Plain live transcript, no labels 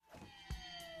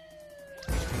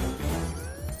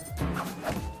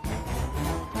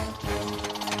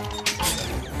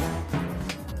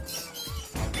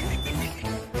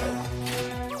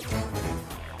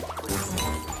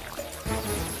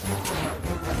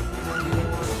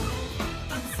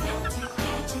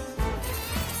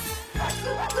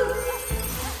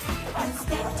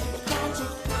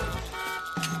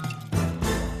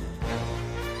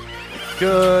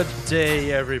Good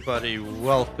day, everybody.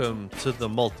 Welcome to the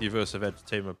Multiverse of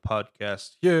Entertainment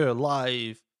podcast. Here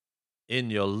live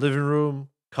in your living room,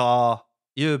 car,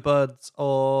 earbuds,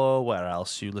 or where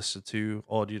else you listen to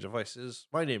audio devices.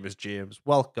 My name is James.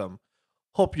 Welcome.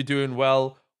 Hope you're doing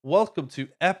well. Welcome to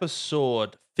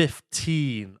episode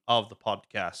 15 of the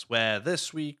podcast, where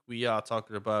this week we are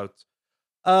talking about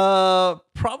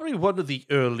probably one of the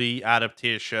early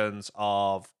adaptations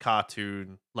of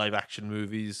cartoon live action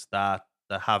movies that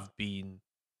have been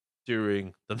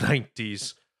during the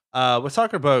 90s. We're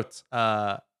talking about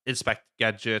Inspector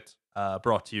Gadget,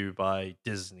 brought to you by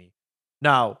Disney.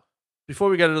 Now, before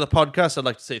we get into the podcast, I'd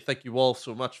like to say thank you all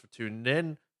so much for tuning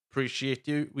in. Appreciate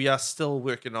you. We are still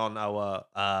working on our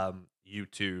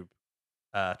YouTube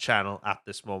channel at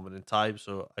this moment in time,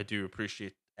 so I do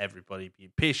appreciate everybody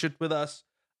being patient with us,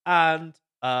 and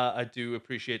I do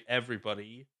appreciate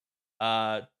everybody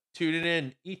uh, tuning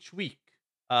in each week.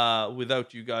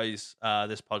 Without you guys,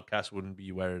 this podcast wouldn't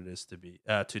be where it is to be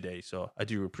today. So I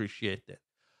do appreciate it.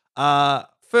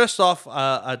 First off,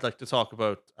 I'd like to talk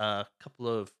about a couple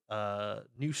of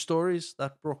news stories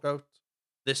that broke out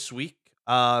this week,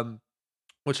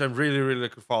 which I'm really, really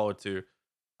looking forward to.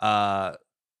 Uh,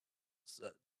 s-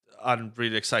 I'm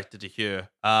really excited to hear.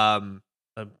 I'm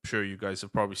sure you guys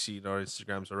have probably seen our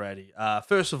Instagrams already.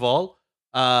 First of all,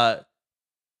 uh,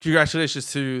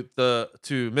 congratulations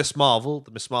to Miss Marvel,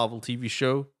 the Miss Marvel TV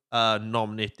show,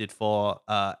 nominated for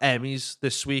Emmys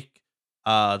this week.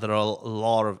 There are a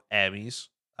lot of Emmys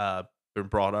been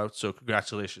brought out, so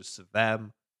congratulations to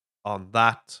them on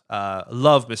that.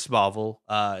 Love Miss Marvel.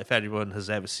 If anyone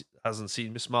hasn't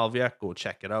seen Miss Marvel yet, go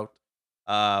check it out.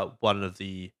 One of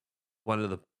the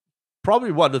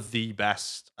probably one of the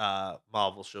best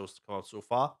Marvel shows to come out so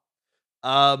far.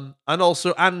 And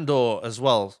also Andor as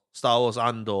well. Star Wars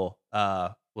Andor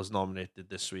was nominated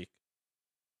this week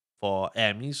for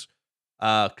Emmys.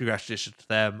 Congratulations to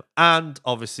them, and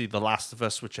obviously The Last of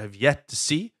Us, which I've yet to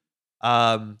see.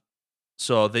 Um,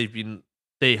 so they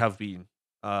have been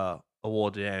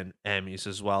awarded Emmys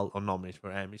as well, or nominated for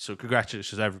Emmys. So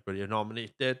congratulations everybody are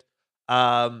nominated.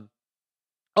 Um,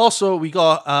 Also, we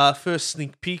got first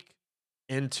sneak peek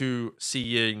into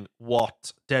seeing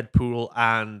what Deadpool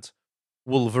and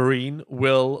Wolverine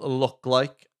will look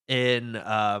like in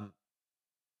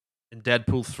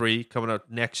Deadpool 3 coming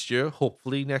out next year,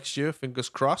 hopefully next year, fingers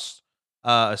crossed.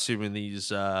 Assuming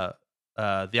the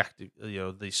active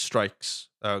these strikes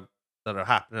that are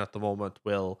happening at the moment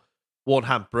won't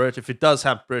hamper it. If it does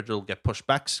hamper it, it'll get pushed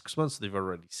back 6 months, they've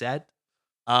already said.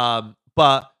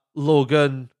 But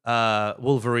Logan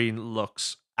Wolverine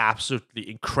looks absolutely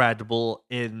incredible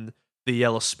in the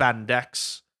yellow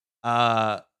spandex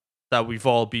that we've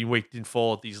all been waiting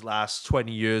for these last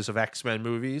 20 years of X-Men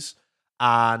movies.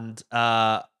 And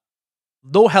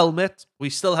no helmet. We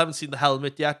still haven't seen the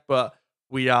helmet yet, but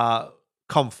we are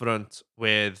confident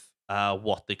with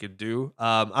what they can do.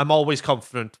 I'm always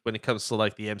confident when it comes to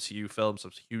like the MCU films.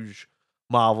 I'm a huge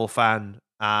Marvel fan,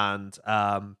 and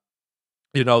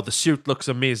the suit looks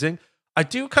amazing. I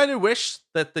do kind of wish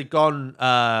that they'd gone,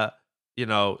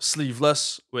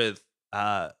 sleeveless with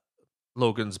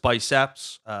Logan's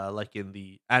biceps, like in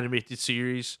the animated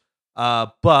series.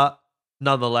 But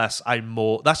nonetheless, I'm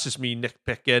more. That's just me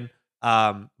nitpicking.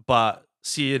 But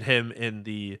seeing him in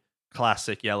the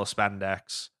classic yellow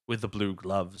spandex with the blue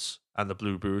gloves and the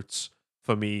blue boots,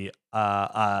 for me,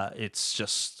 it's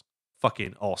just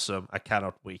fucking awesome. I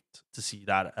cannot wait to see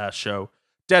that show.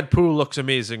 Deadpool looks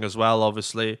amazing as well,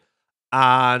 obviously,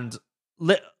 and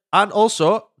and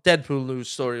also Deadpool news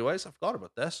story wise, I forgot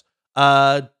about this.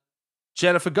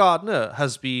 Jennifer Gardner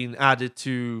has been added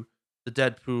to the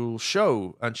Deadpool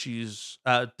show, and she's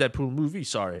Deadpool movie,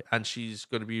 sorry, and she's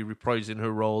going to be reprising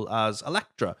her role as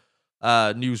Elektra.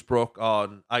 News broke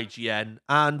on IGN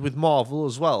and with Marvel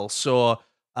as well. So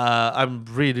I'm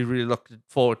really, really looking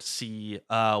forward to see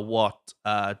what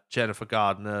Jennifer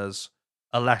Gardner's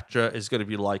Elektra is going to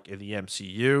be like in the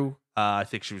MCU. I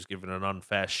think she was given an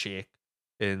unfair shake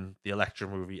in the Elektra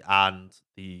movie and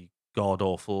the god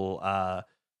awful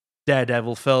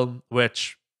Daredevil film,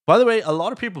 which, by the way, a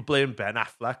lot of people blame Ben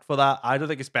Affleck for that. I don't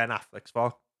think it's Ben Affleck's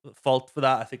fault for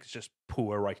that. I think it's just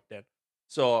poor writing.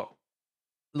 So,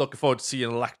 looking forward to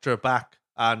seeing Elektra back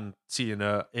and seeing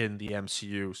her in the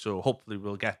MCU. So, hopefully,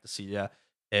 we'll get to see her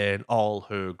in all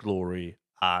her glory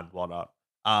and whatnot.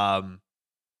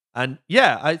 And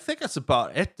yeah, I think that's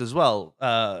about it as well,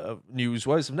 news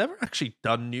wise. I've never actually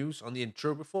done news on the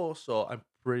intro before, so I'm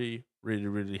pretty, really,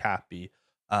 really happy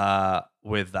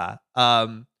with that.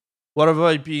 What have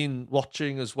I been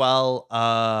watching as well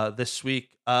this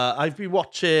week? I've been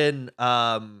watching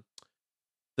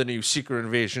the new Secret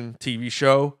Invasion TV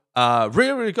show.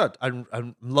 Really, really good.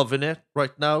 I'm loving it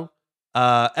right now.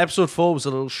 Episode 4 was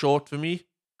a little short for me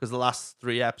because the last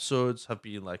 3 episodes have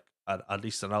been like at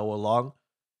least an hour long.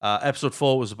 Episode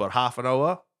 4 was about half an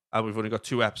hour, and we've only got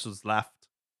 2 episodes left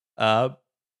of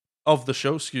the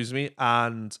show, excuse me.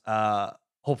 And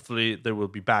hopefully there will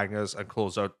be bangers and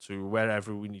close out to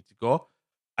wherever we need to go.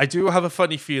 I do have a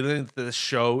funny feeling that this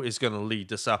show is going to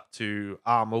lead us up to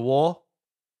Armor War.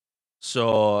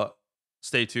 So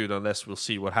stay tuned on this. We'll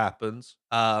see what happens.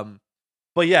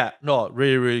 But yeah, no,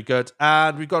 really, really good.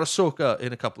 And we've got Ahsoka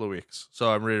in a couple of weeks.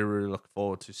 So I'm really, really looking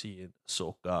forward to seeing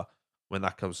Ahsoka when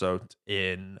that comes out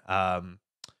in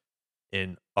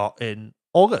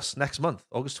August, next month,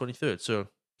 August 23rd. So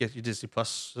get your Disney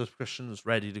Plus subscriptions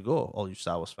ready to go, all you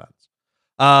Star Wars fans.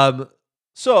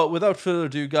 So without further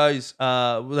ado, guys,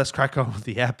 let's crack on with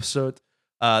the episode.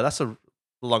 That's the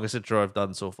longest intro I've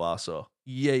done so far, so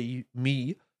yay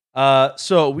me.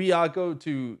 So we are going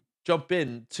to jump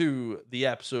into the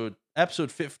episode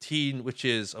 15, which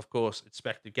is, of course,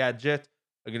 Inspector Gadget.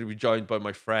 I'm going to be joined by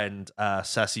my friend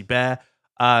Sassy Bear,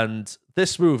 and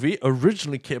this movie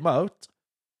originally came out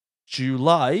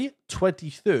July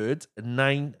 23rd,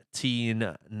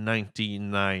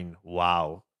 1999.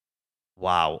 Wow,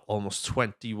 almost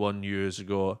 21 years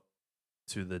ago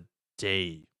to the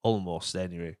day, almost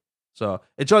anyway. So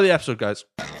enjoy the episode, guys.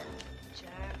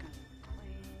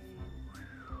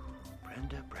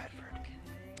 Brenda Bradford.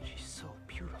 She's so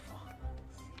beautiful.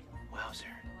 Wowzer.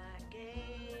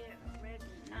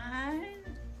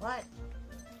 What?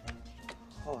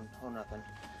 Oh, nothing.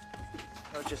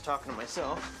 I was just talking to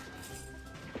myself.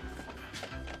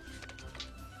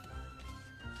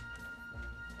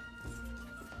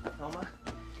 Norma,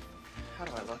 how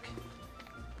do I look?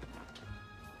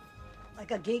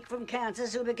 Like a geek from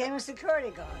Kansas who became a security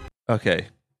guard. Okay.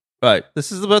 Right.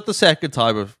 This is about the second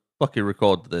time I've fucking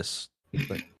recorded this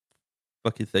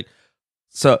fucking thing.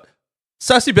 So,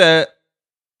 Sassy Bear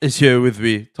is here with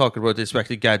me talking about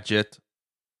Inspector Gadget.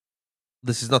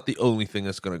 This is not the only thing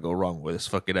that's going to go wrong with this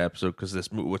fucking episode because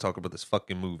we're talking about this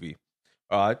fucking movie.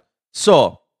 All right.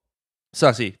 So,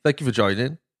 Sassy, thank you for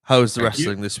joining. How was the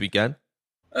wrestling this weekend?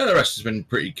 The rest has been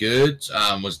pretty good.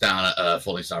 Was down at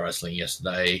Falling Star Wrestling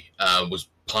yesterday. Was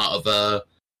part of a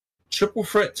triple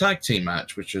threat tag team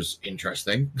match, which was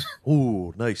interesting.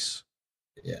 Ooh, nice.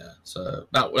 Yeah, so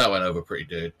that went over pretty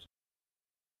good.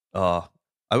 Oh,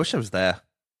 I wish I was there.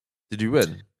 Did you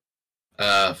win?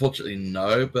 Fortunately,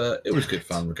 no, but it was good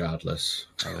fun regardless.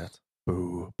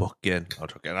 Boo, booking. I'm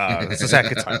joking. It's the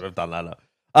second time I've done that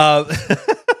now.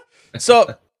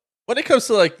 So, when it comes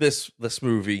to like this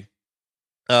movie,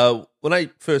 when I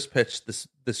first pitched this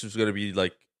was going to be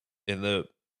like in the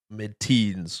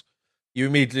mid-teens, you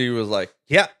immediately was like,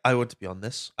 yeah, I want to be on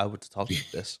this. I want to talk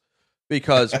about this.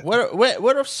 Because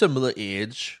we're of similar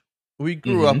age. We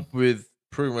grew up with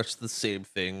pretty much the same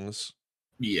things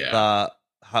that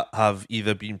have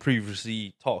either been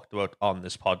previously talked about on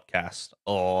this podcast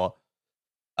or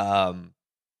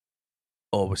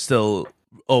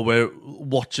we're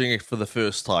watching it for the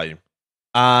first time.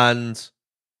 And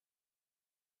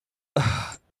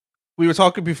we were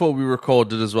talking before we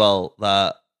recorded as well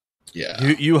that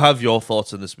you have your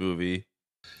thoughts on this movie.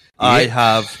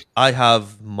 Yeah. I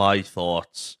have my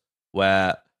thoughts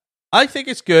where I think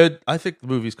it's good. I think the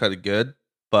movie's kind of good,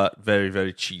 but very,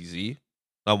 very cheesy.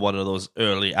 And one of those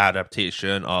early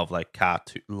adaptation of like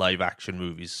live action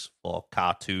movies for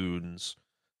cartoons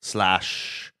 / I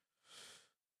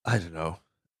don't know,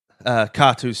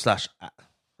 cartoons /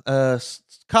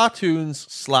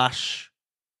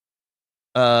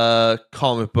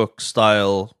 comic book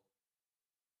style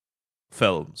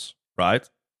films, right?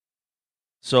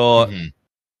 So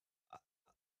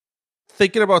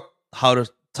thinking about how to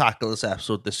tackle this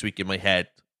episode this week in my head,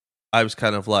 I was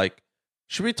kind of like,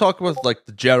 should we talk about like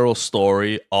the general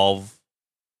story of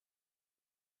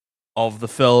the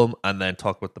film and then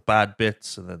talk about the bad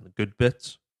bits and then the good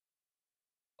bits?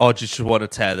 Or do you just want to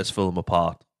tear this film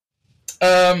apart?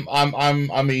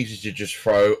 I'm easy to just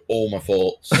throw all my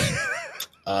thoughts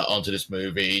onto this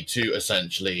movie to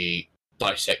essentially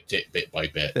dissect it bit by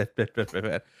bit.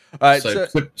 All right, so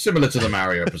similar to the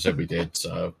Mario episode we did.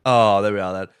 So there we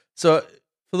are then. So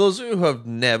for those of you who have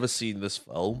never seen this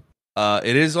film,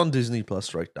 it is on Disney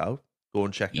Plus right now. Go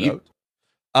and check it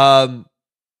out.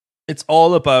 It's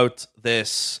all about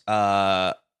this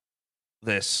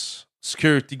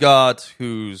security guard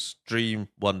whose dream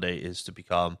one day is to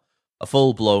become a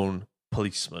full-blown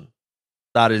policeman.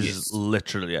 That is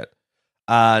literally it.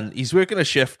 And he's working a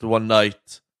shift one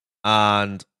night,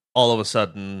 and all of a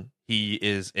sudden, he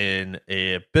is in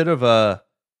a bit of a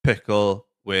pickle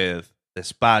with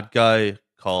this bad guy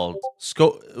called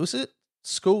was it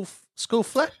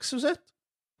Skullflex, was it?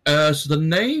 So the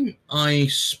name I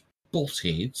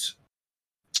spotted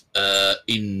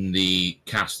in the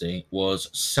casting was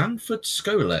Sanford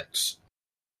Skolex.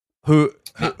 Who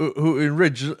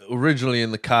originally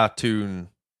in the cartoon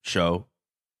show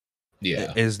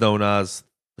is known as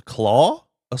the Claw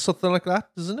or something like that,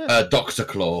 isn't it? Dr.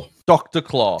 Claw. Dr.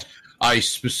 Claw. I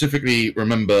specifically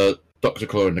remember Dr.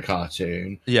 Claw in the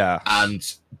cartoon. Yeah.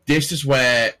 And this is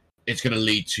where it's going to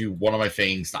lead to one of my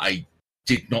things that I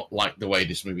did not like the way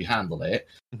this movie handled it,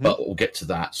 but we'll get to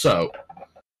that. So,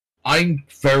 I'm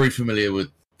very familiar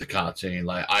with the cartoon.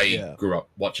 Like, I grew up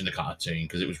watching the cartoon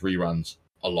because it was reruns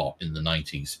a lot in the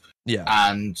 90s. Yeah.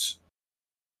 And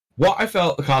what I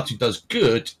felt the cartoon does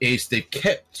good is they've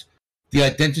kept the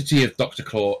identity of Dr.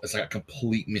 Claw as like a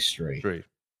complete mystery. True.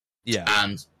 Yeah.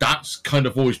 And that's kind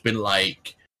of always been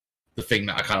like the thing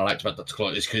that I kind of liked about Dr. Claw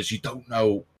is because you don't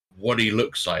know what he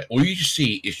looks like. All you just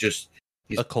see is just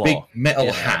his big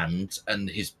metal hand and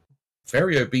his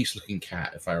very obese looking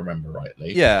cat, if I remember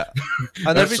rightly. Yeah.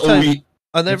 And every time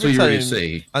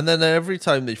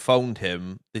they found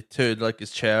him, they turned like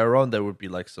his chair on, there would be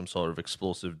like some sort of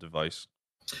explosive device.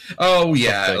 Oh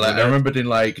yeah, like, I remembered in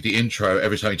like the intro,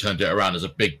 every time he turned it around, there's a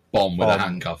big bomb with a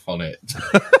handcuff on it.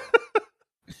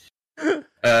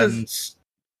 And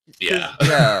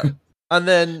yeah. And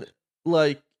then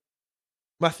like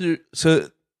Matthew, so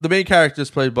the main character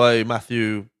is played by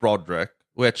Matthew Broderick,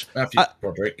 which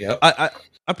Broderick, yeah.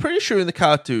 I'm pretty sure in the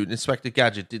cartoon, Inspector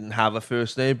Gadget didn't have a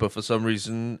first name, but for some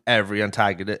reason, every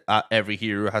antagonist, every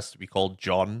hero has to be called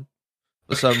John.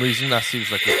 For some reason, that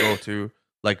seems like a go-to,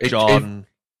 like John.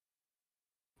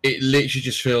 It literally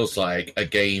just feels like a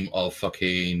game of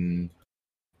fucking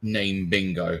name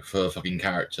bingo for fucking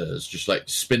characters. Just like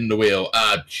spin the wheel.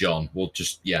 John. We'll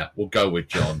go with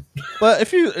John. But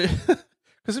if you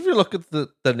look at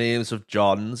the names of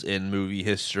Johns in movie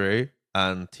history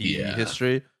and TV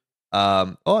history,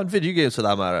 and video games for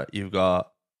that matter, you've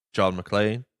got John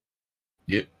McClane.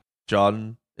 Yep.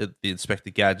 John, the Inspector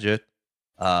Gadget.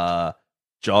 John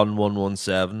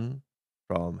 117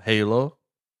 from Halo.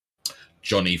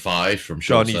 Johnny 5 from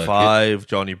Johnny 5,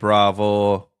 Johnny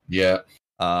Bravo. Yeah.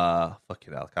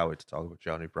 Fucking hell, can't wait to talk about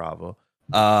Johnny Bravo.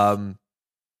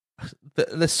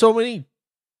 There's so many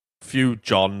few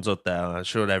Johns out there, and I'm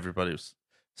sure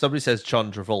somebody says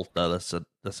John Travolta,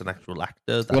 that's an actual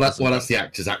actor. That's the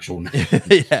actor's actual name.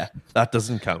 Yeah, that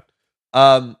doesn't count.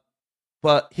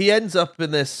 But he ends up in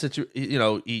this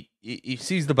situation, he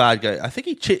sees the bad guy. I think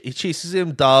he chases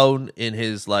him down in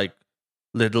his like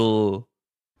little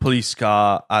police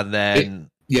car, and then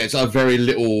it's a very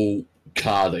little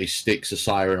car that he sticks a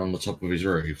siren on the top of his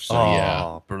roof.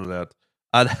 So brilliant.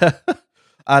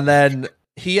 And then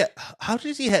how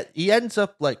does he hit? He ends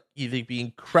up like either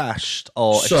being crashed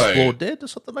or exploded or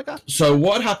something like that. So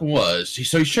what happened was,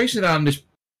 he's chasing down this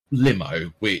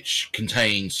limo which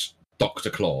contains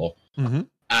Dr. Claw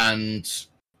and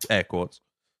air quotes.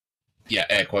 Yeah,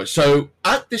 air quotes. So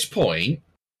at this point,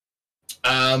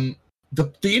 the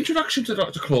introduction to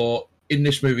Dr. Claw in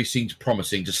this movie seemed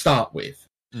promising to start with,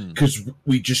 because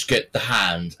we just get the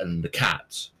hand and the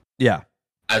cat. Yeah.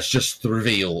 As just the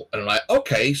reveal. And I'm like,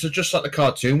 okay, so just like the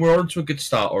cartoon, we're on to a good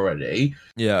start already.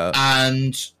 Yeah.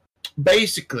 And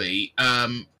basically,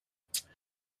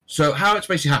 so how it's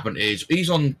basically happened is he's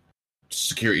on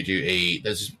security duty.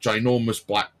 There's this ginormous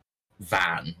black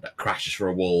van that crashes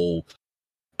through a wall.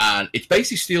 And it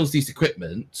basically steals these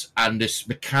equipment and this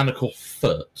mechanical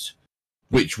foot,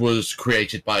 which was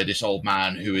created by this old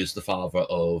man who is the father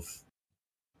of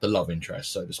the love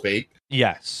interest, so to speak.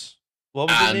 Yes. What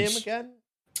was the name again?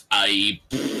 I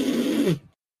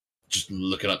just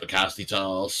looking up the cast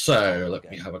details. So let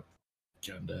me have a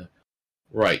gander.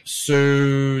 Right.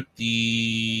 So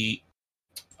the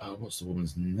what's the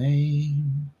woman's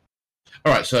name?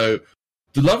 All right. So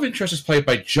the love interest is played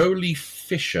by Jolie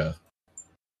Fisher,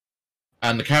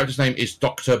 and the character's name is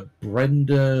Dr.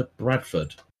 Brenda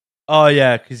Bradford. Oh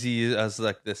yeah, because he has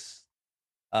like this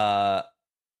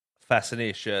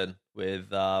fascination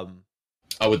with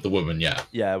with the woman, yeah.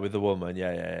 Yeah, with the woman,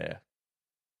 yeah.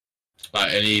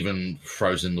 And he even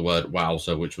throws in the word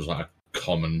 "wowzer," which was like a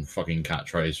common fucking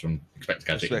catchphrase from Inspector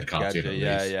Gadget in the cartoon.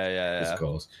 Yeah. Of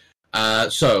course.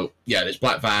 So yeah, this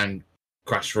black van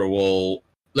crashed through a wall.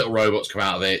 Little robots come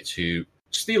out of it to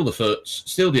steal the foot,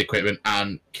 steal the equipment,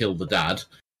 and kill the dad.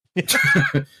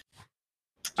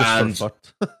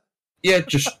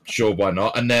 Just sure, why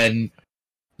not? And then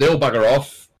they all bugger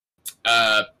off.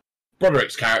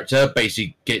 Broderick's character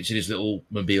basically gets in his little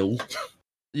mobile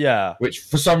Yeah. which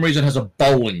for some reason has a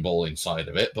bowling ball inside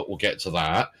of it, but we'll get to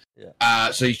that.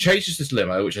 Yeah. So he chases this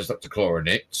limo, which has Dr. Claw in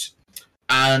it,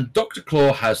 and Dr.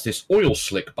 Claw has this oil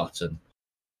slick button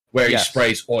where he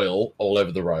sprays oil all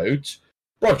over the road.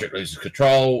 Broderick loses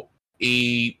control.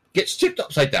 He gets tipped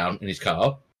upside down in his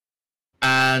car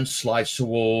and slides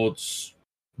towards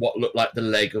what looked like the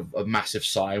leg of a massive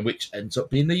sign, which ends up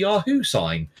being the Yahoo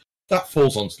sign. That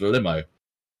falls onto the limo.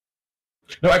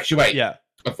 No, actually, wait. Yeah.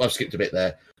 I've skipped a bit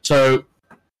there. So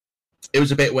it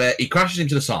was a bit where he crashes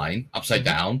into the sign upside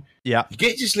down. Yeah. He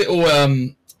gets his little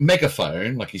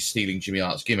megaphone, like he's stealing Jimmy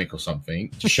Hart's gimmick or something,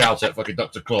 to shout at fucking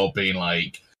Dr. Claw, being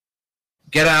like,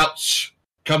 "Get out,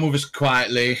 come with us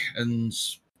quietly," and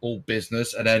all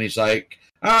business. And then he's like,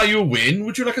 "You win.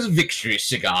 Would you like a victory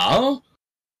cigar?"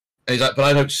 And he's like, "But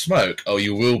I don't smoke." "Oh,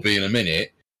 you will be in a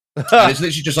minute." And it's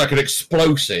literally just like an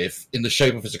explosive in the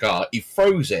shape of a cigar. He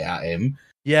throws it at him.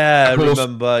 Yeah, I course,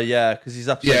 remember. Yeah, because he's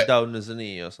upside down, isn't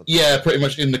he, or something? Yeah, pretty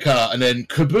much in the car. And then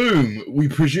kaboom! We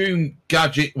presume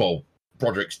Gadget. Well,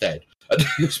 Broderick's dead at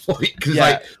this point because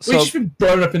we've just been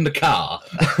blown up in the car.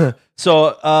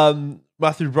 So,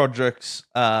 Matthew Broderick's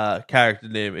character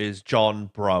name is John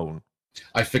Brown.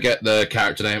 I forget the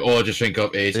character name. All I just think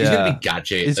of is he's going to be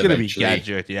Gadget. He's going to be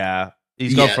Gadget. Yeah.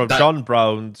 He's gone from John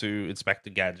Brown to Inspector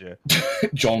Gadget.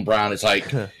 John Brown is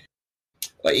like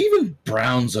even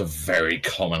Brown's a very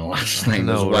common last name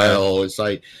as well. Right? It's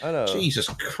like, Jesus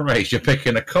Christ, you're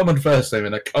picking a common first name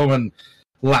and a common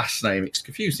last name. It's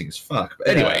confusing as fuck. But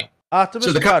anyway,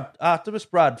 Artemis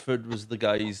Bradford was the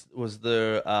guy's was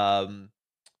the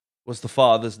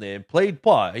father's name, played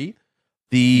by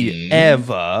the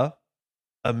ever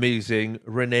amazing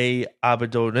Renee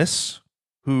Abedonis,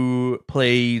 who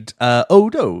played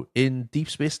Odo in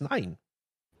Deep Space Nine.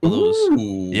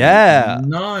 Ooh, yeah,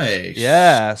 nice.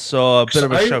 Yeah, so a bit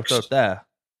of a shout out there.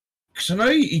 Because I know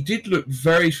he did look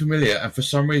very familiar, and for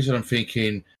some reason I'm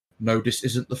thinking, no, this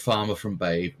isn't the farmer from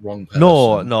Babe. Wrong person.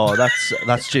 No,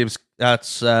 that's James.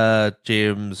 That's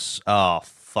James. Oh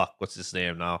fuck, what's his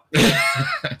name now?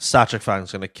 Star Trek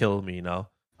fans gonna kill me now.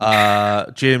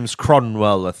 James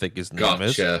Cronwell, I think his name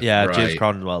is. Yeah, right. James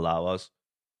Cronwell. That was.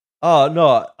 Oh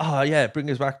no! Oh yeah,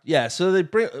 bring us back. Yeah, so they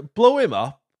blow him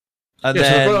up. And then,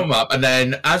 so they blow him up, and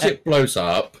then as it blows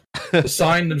up, the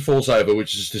sign then falls over,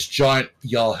 which is this giant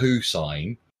Yahoo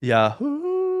sign.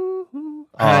 Yahoo!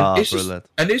 And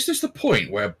is this the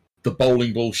point where the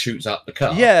bowling ball shoots out the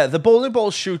car? Yeah, the bowling ball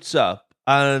shoots up,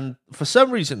 and for some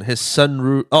reason his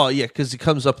sunroof. Oh yeah, because he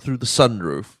comes up through the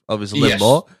sunroof of his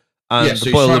limo, and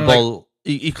the bowling ball.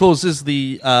 He closes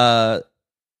the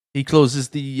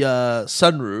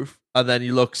sunroof, and then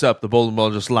he looks up. The bowling ball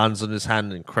just lands on his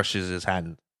hand and crushes his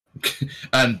hand.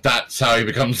 And that's how he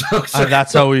becomes Dr. And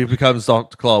that's how he becomes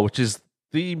Dr. Claw, which is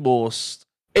the most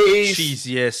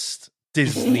cheesiest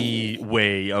Disney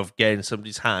way of getting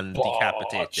somebody's hand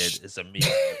decapitated. Is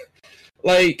amazing.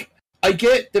 Like, I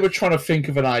get they were trying to think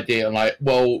of an idea, and like,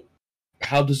 well,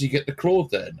 how does he get the claw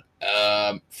then?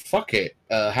 Fuck it.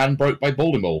 Hand broke by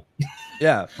bowling ball.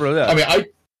 Yeah, brilliant. I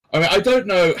mean, I don't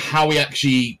know how he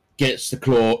actually gets the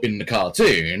claw in the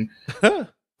cartoon.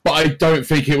 But I don't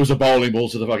think it was a bowling ball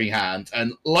to the fucking hand.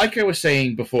 And like I was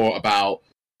saying before about,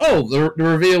 the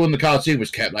reveal in the cartoon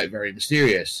was kept like very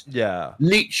mysterious. Yeah.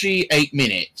 Literally 8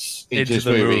 minutes into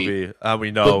the movie. And we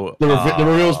know. The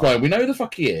reveal's blown. We know who the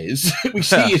fuck he is. We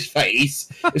see his face,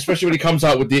 especially when he comes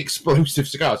out with the explosive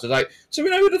cigar. So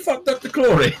we know who the fuck Dr.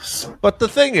 Claw is. But the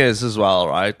thing is as well,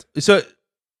 right? So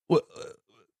we'll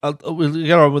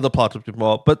get on with the plot a bit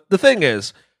more. But the thing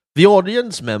is, the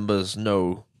audience members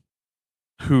know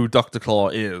who Dr. Claw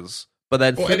is, but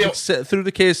then through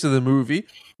the case of the movie,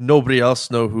 nobody else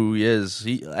know who he is.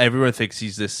 Everyone thinks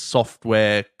he's this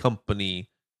software company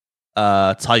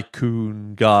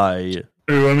tycoon guy.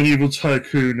 Oh, I'm an evil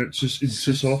tycoon. It's just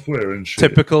into software and shit.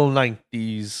 Typical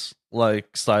 90s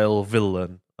like style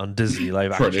villain on Disney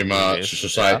live action. Pretty much. It's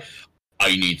just like,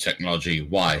 I need technology.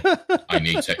 Why? I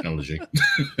need technology.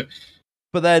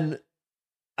 But then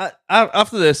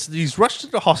after this, he's rushed to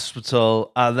the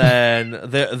hospital, and then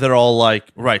they're all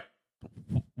like, right,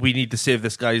 we need to save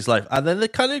this guy's life. And then they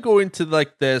kind of go into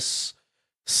like this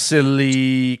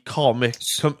silly comic,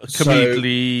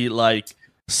 comedically, like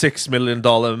 $6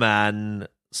 million man,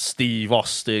 Steve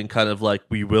Austin, kind of like,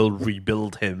 we will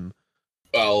rebuild him.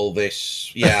 Well,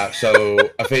 so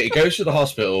I think it goes to the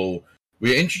hospital.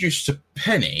 We're introduced to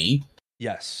Penny.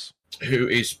 Yes. Who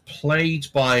is played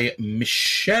by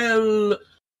Michelle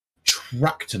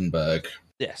Trachtenberg.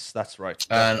 Yes, that's right.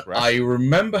 And I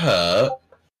remember her,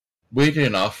 weirdly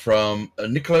enough, from a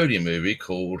Nickelodeon movie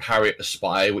called Harriet the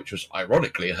Spy, which was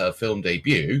ironically her film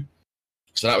debut.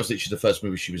 So that was literally the first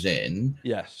movie she was in.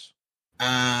 Yes.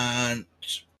 And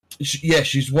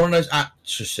she's one of those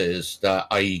actresses that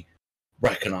I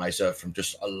recognize her from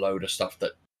just a load of stuff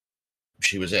that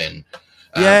she was in.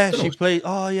 Yeah, she played.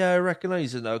 Oh, yeah, I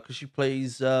recognize it now because she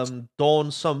plays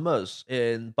Dawn Summers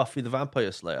in Buffy the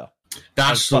Vampire Slayer.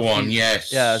 That's the one,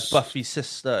 yes. Yeah, it's Buffy's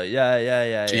sister. Yeah.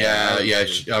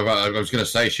 I was going to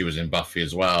say she was in Buffy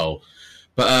as well.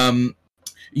 But,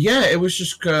 yeah, it was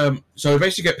just... so we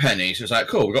basically get Penny. So it's like,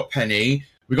 cool, we got Penny.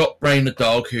 We got Brain the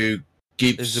dog, who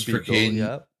gives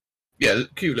freaking... Yeah,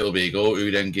 cute little beagle, who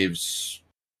then gives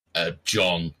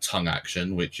John tongue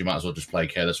action, which you might as well just play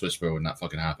Careless Whisper when that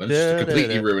fucking happens. Just to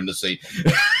completely ruin the scene.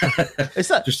 Is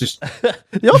that... just this...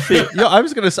 I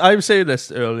was saying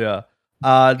this earlier.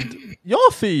 And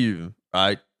your theme,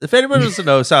 right? If anyone doesn't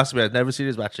know, Sasami, I've never seen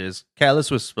his matches.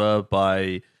 Careless Whisper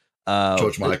by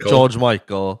George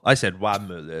Michael. I said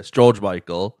Wham at this. George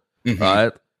Michael,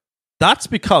 right? That's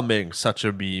becoming such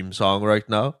a meme song right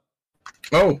now.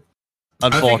 Oh,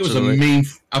 unfortunately.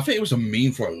 I think it was a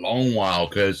meme for a long while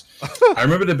because I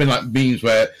remember there'd been like memes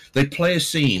where they play a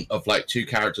scene of like two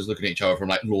characters looking at each other from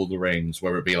like Lord of the Rings,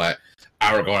 where it'd be like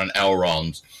Aragorn and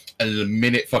Elrond. And the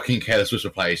minute fucking Careless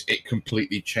Whisper plays, it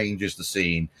completely changes the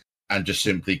scene and just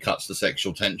simply cuts the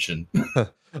sexual tension. Well,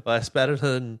 it's better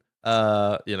than,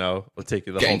 we're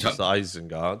taking the whole to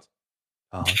Isengard.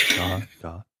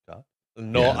 God.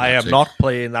 No, I am not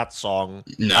playing that song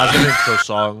as an intro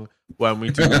song when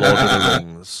we do Lord of the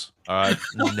Rings. All right,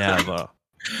 never.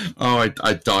 Oh,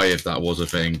 I'd die if that was a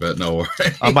thing, but no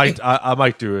worries. I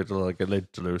might do it like an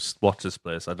interlude. Watch this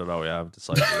place. I don't know. I haven't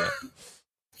decided yet.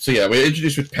 So yeah, we're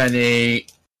introduced with Penny,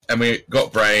 and we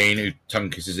got Brain, who tongue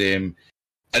kisses him,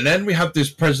 and then we have this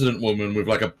president woman with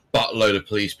like a buttload of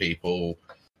police people.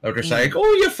 They're just saying,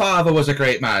 "Oh, your father was a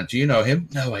great man. Do you know him?"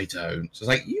 "No, I don't." So it's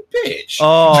like, "You bitch."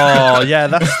 Oh yeah,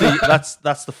 that's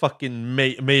the fucking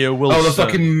Mayor Wilson. Oh, the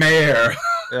fucking mayor.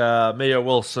 Mayor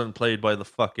Wilson, played by the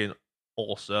fucking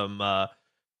awesome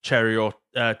Terry.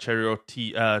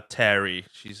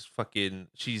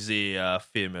 She's a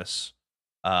famous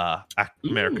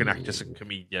American actress and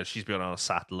comedian. She's been on a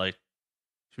satellite.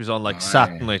 She was on like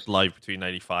Saturday Night Live between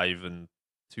 95 and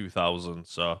 2000.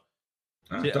 So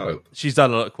she's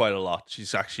done quite a lot.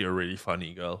 She's actually a really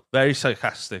funny girl, very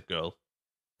sarcastic girl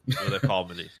with a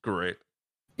comedy. Great.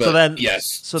 But so then,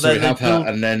 so then we have her,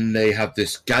 and then they have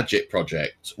this Gadget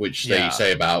project, which they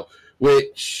say about,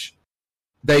 which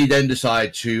they then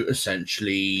decide to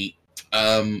essentially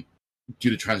do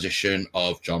the transition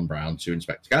of John Brown to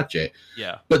Inspector Gadget.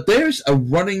 Yeah. But there's a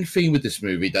running theme with this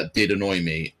movie that did annoy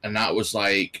me, and that was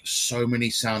like so many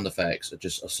sound effects are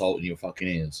just assaulting your fucking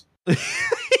ears.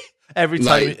 every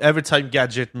time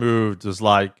Gadget moved, was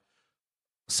like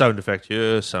sound effect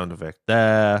here, sound effect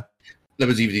there. There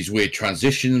was even these weird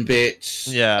transition bits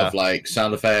of like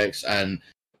sound effects, and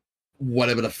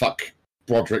whatever the fuck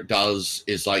Broderick does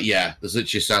is like, yeah, there's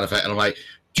literally a sound effect, and I'm like,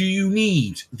 do you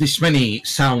need this many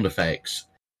sound effects?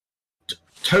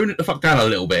 Tone it the fuck down a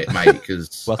little bit, mate,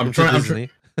 because I'm trying.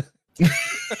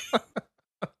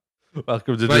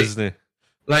 Welcome to Disney.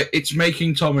 Like, it's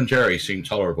making Tom and Jerry seem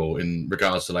tolerable in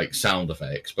regards to like sound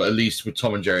effects, but at least with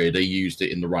Tom and Jerry, they used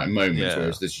it in the right moments.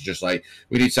 Whereas this is just like,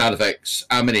 we need sound effects.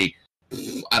 How many?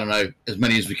 I don't know, as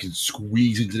many as we can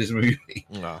squeeze into this movie.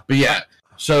 No. But yeah,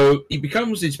 so he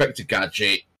becomes Inspector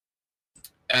Gadget.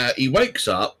 He wakes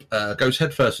up, goes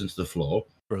headfirst into the floor.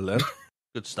 Brilliant.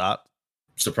 Good start.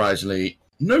 Surprisingly,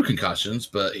 no concussions,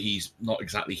 but he's not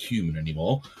exactly human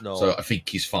anymore. No. So I think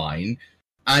he's fine.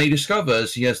 And he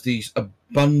discovers he has these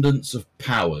abundance of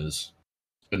powers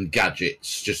and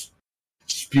gadgets just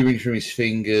spewing through his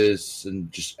fingers and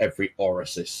just every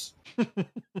orifice.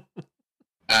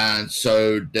 And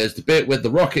so there's the bit where the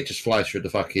rocket just flies through the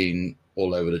fucking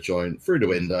all over the joint, through the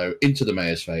window, into the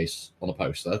mayor's face on a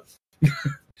poster.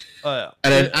 And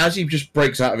then as he just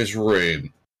breaks out of his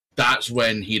room, that's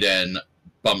when he then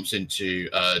bumps into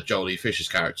Jolie Fisher's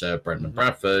character, Brendan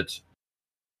Bradford.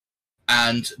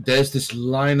 And there's this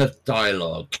line of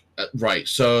dialogue. Right,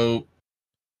 so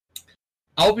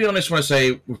I'll be honest when I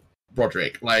say with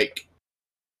Broderick, like,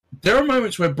 there are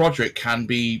moments where Broderick can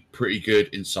be pretty good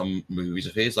in some movies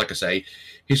of his. Like I say,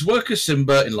 his work as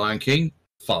Simba in Lion King,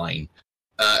 fine.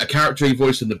 A character he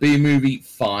voiced in the B movie,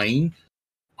 fine.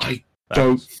 I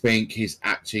don't think his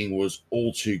acting was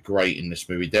all too great in this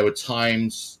movie. There were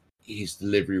times his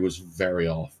delivery was very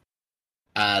off.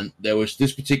 And there was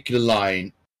this particular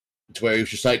line to where he was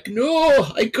just like, "No,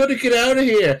 I gotta get out of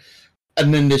here."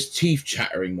 And then there's teeth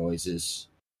chattering noises.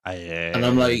 And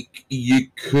I'm like, you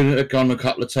couldn't have gone a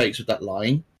couple of takes with that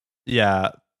line.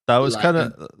 Yeah, that was kind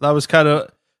of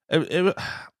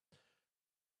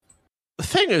the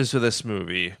thing is with this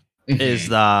movie Mm-hmm. is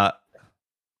that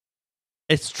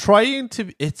it's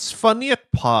funny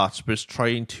at parts, but it's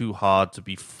trying too hard to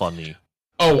be funny.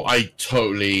 Oh, I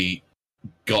totally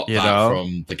got You that know?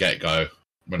 from the get-go.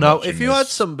 Now, if you had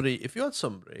somebody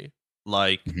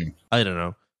like, Mhm. I don't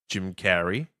know, Jim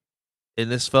Carrey in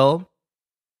this film,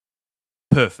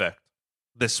 perfect.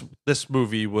 This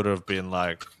movie would have been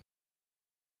like,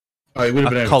 Oh, it would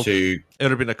have a been able cult- to. it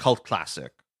would have been a cult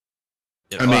classic.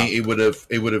 You I know, mean,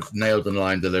 it would have nailed the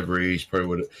line deliveries. Probably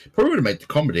would have made the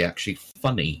comedy actually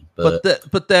funny.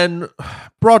 But, but then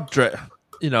Broderick,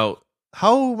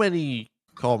 how many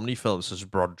comedy films has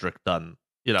Broderick done?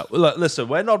 Listen,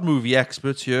 we're not movie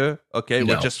experts here. Okay,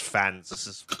 we're No. just fans. This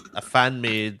is a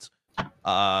fan-made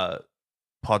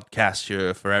podcast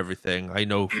here for everything. I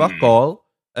know fuck all.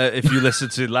 If you listen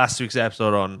to last week's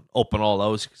episode on Open All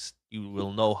Hours, you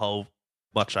will know how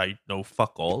much I know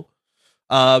fuck all.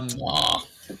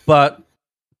 But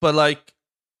like,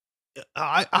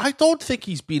 I don't think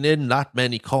he's been in that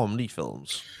many comedy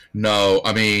films. no,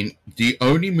 I mean the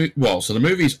only so the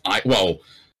movies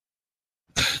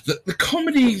the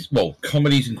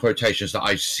comedies in quotations that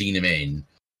I've seen him in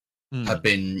have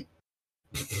been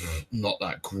not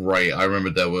that great. I remember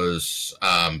there was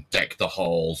Deck the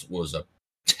Halls was a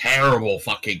terrible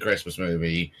fucking Christmas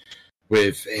movie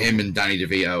with him and Danny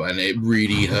DeVito, and it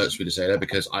really hurts me to say that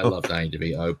because I love Danny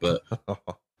DeVito, but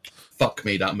fuck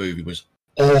me, that movie was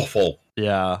awful.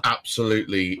 Yeah.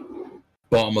 Absolutely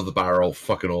bottom of the barrel,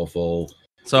 fucking awful.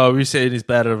 So are we saying he's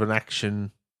better of an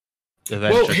action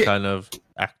adventure kind of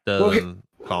actor than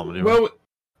comedy?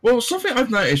 Well, something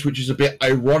I've noticed, which is a bit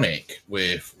ironic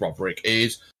with Broderick,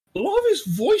 is a lot of his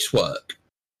voice work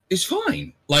is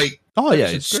fine. Like, oh yeah,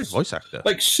 he's a great voice actor.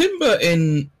 Like Simba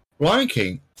in Lion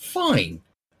King, fine,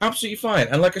 absolutely fine.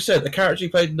 And like I said, the character he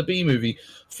played in the B movie,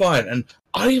 fine. And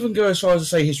I'd even go as far as to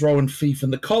say his role in Thief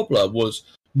and the Cobbler was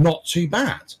not too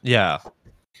bad. Yeah,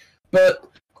 but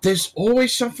there's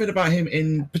always something about him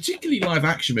in particularly live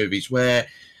action movies where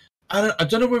I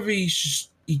don't know whether he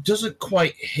doesn't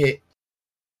quite hit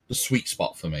the sweet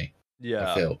spot for me.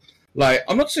 Yeah, I feel like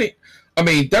I'm not saying. I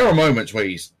mean, there are moments where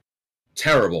he's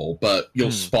terrible, but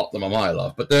you'll spot them a mile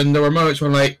off. But then there are moments where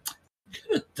I'm like,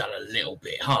 could have done a little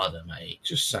bit harder, mate.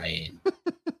 Just saying.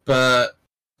 But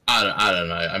I don't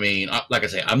know. I mean, like I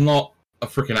say, I'm not a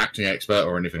freaking acting expert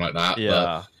or anything like that. Yeah.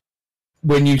 But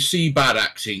when you see bad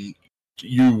acting,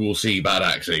 you will see bad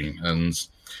acting, and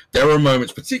there are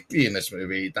moments, particularly in this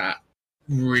movie, that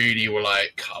really were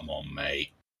like, "Come on,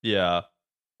 mate." Yeah.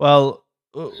 Well,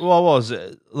 what was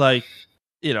it like?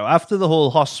 After the whole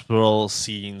hospital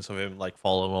scenes of him like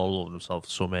falling all over himself,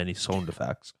 so many sound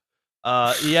effects.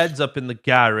 He ends up in the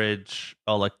garage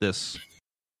or like this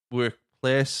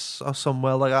workplace or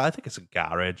somewhere like that. I think it's a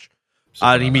garage.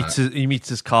 And he meets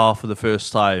his car for the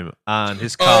first time, and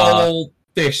his car. Oh,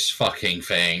 this fucking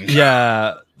thing!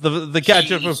 Yeah, the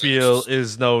Gadget reveal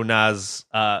is known as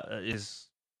is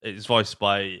voiced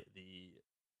by the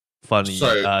funny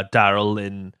Daryl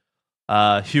Lynn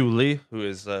Hewley, who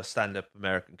is a stand-up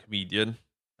American comedian.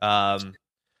 And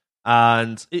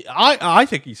I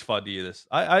think he's funny in this.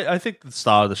 I think the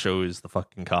star of the show is the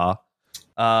fucking car.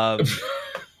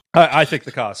 I think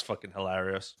the car's fucking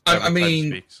hilarious. I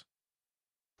mean,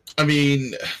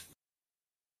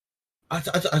 I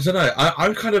don't know.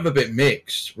 I'm kind of a bit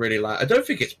mixed, really. Like, I don't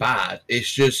think it's bad. It's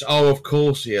just, of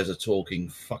course he has a talking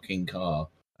fucking car.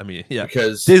 I mean, yeah,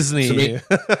 because Disney.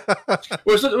 Well,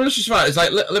 it's just fine. It's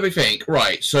like, let me think.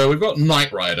 Right, so we've got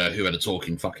Knight Rider, who had a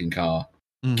talking fucking car.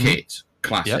 Kit,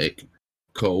 classic,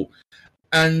 cool.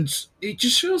 And it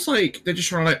just feels like they're just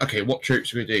trying to, like, okay, what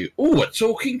troops are we do? Oh, a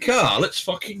talking car. Let's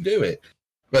fucking do it.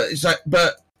 But it's like,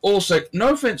 but also,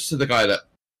 no offense to the guy that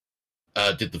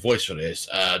did the voice for this,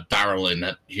 Daryl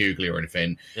and Hughley or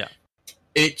anything. Yeah.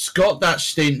 It's got that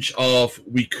stench of,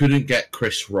 we couldn't get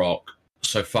Chris Rock,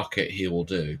 so fuck it, he will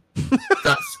do.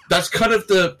 That's kind of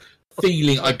the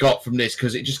feeling I got from this,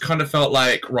 because it just kind of felt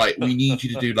like, right, we need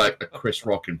you to do like a Chris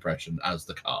Rock impression as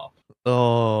the car.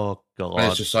 Oh god. And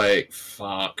it's just like,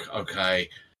 fuck, okay.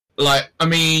 Like, I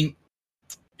mean,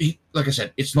 like I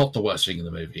said, it's not the worst thing in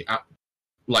the movie.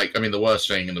 The worst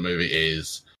thing in the movie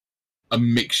is a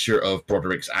mixture of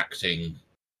Broderick's acting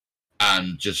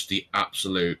and just the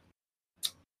absolute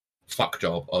fuck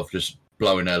job of just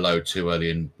blowing their load too early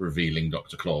and revealing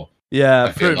Dr. Claw. Yeah,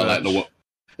 I feel like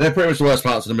they're pretty much the worst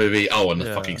parts of the movie. Oh, and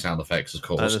the fucking sound effects, of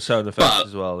course. And the sound effects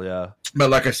as well, yeah. But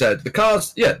like I said, the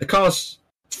car's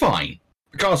fine.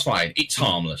 The car's fine. It's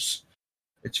harmless.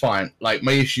 It's fine. Like,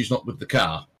 my issue's not with the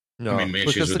car. No, I mean, my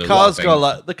because issue's with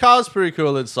the car's pretty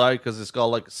cool inside because it's got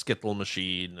like a skittle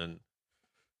machine and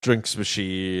drinks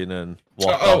machine and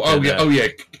oh yeah.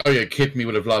 Kid me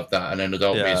would have loved that, and then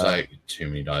adult me is like too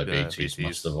many diabetes.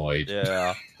 Must avoid.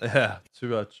 Yeah,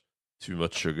 too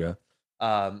much sugar.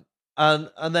 And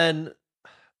then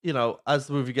as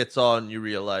the movie gets on, you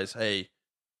realize, hey,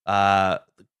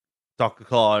 Dr.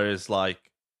 Claw is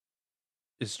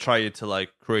trying to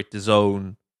create his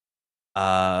own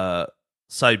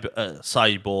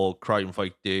cyborg crime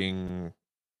fighting,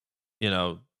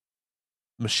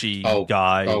 machine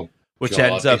guy, which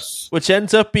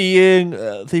ends up being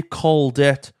they called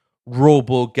it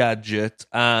Robo Gadget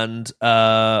and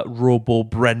Robo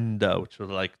Brenda, which were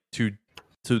like two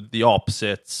to the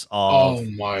opposites of. Oh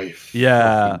my!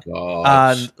 God.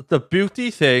 And the beauty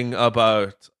thing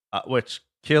about which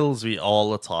kills me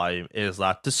all the time is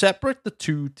that to separate the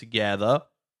two together,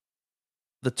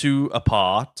 the two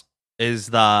apart, is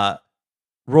that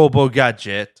Robo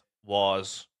Gadget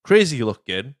was crazy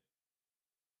looking,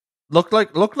 looked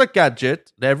like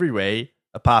Gadget in every way,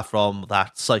 apart from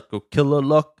that psycho killer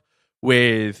look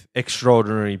with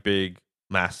extraordinary big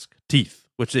mask teeth,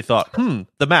 which they thought,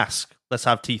 the mask, let's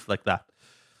have teeth like that.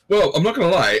 Well, I'm not going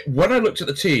to lie. When I looked at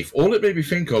the teeth, all it made me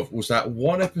think of was that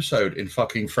one episode in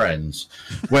fucking Friends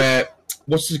where,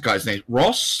 what's this guy's name?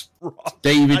 Ross?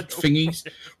 David Thingies?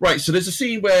 Right, so there's a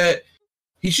scene where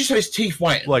he's just had his teeth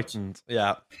whitened.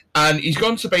 Yeah. And he's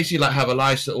gone to basically have a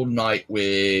nice little night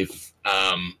with,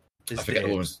 I forget the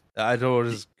woman's. I don't know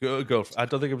his girlfriend. I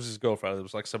don't think it was his girlfriend. It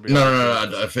was like somebody. No.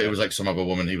 I think it was like some other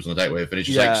woman he was on a date with, and he's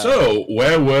just like, "So,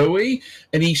 where were we?"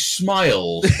 And he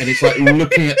smiles, and it's like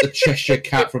looking at the Cheshire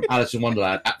Cat from Alice in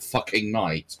Wonderland at fucking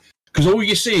night, because all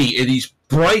you see are these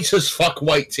bright as fuck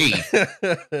white teeth,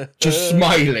 just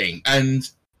smiling, and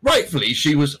rightfully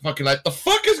she was fucking like, "The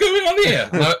fuck is going on here?"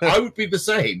 I would be the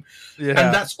same,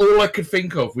 and that's all I could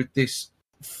think of with this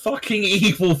fucking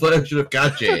evil version of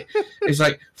Gadget. It's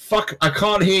like, fuck, I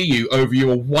can't hear you over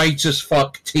your white as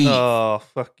fuck teeth. Oh,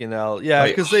 fucking hell. Yeah,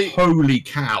 because holy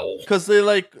cow. Because they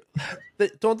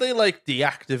don't they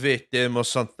deactivate them or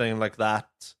something like that?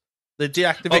 They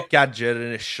deactivate Gadget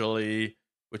initially,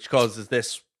 which causes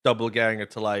this doppelganger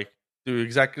to do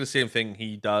exactly the same thing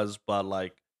he does,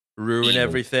 but ruin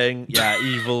everything. Yeah,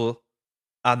 evil.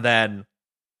 And then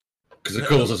because it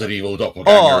calls us an evil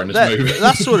doppelganger in this movie.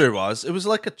 That's what it was. It was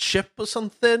like a chip or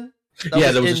something.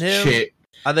 There was a chip.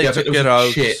 And they took it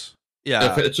out. Yeah. I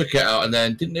think they took it out, and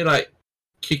then didn't they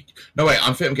kick? No, wait,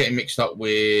 I think I'm getting mixed up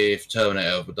with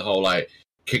Terminator with the whole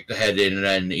kick the head in, and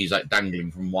then he's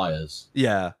dangling from wires.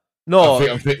 Yeah. No.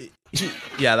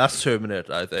 Yeah, that's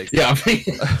Terminator, I think. Yeah,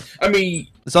 I mean,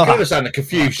 I can understand the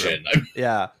confusion.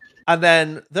 Yeah. And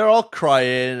then they're all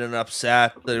crying and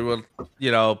upset. They were,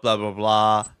 blah, blah,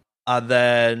 blah. And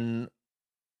then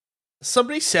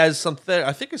somebody says something.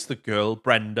 I think it's the girl,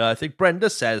 Brenda. I think Brenda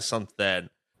says something.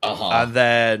 And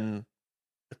then,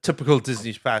 typical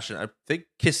Disney fashion, I think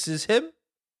kisses him.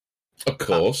 Of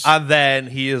course. And then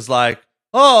he is like,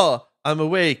 "Oh, I'm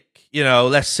awake.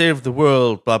 Let's save the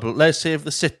world, blah, blah. Let's save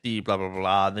the city, blah, blah,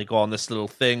 blah." And they go on this little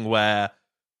thing where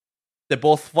they're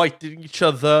both fighting each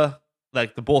other. The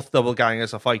both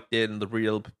doppelgangers are fighting the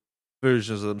real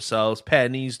versions of themselves.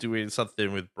 Penny's doing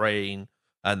something with Brain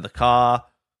and the car,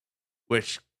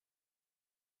 which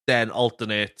then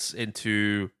alternates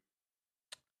into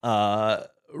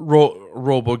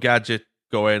Robo Gadget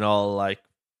going all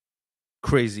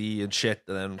crazy and shit,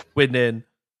 and then winning,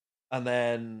 and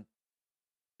then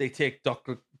they take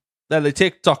Dr.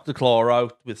 Claw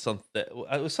out with something.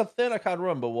 It was something I can't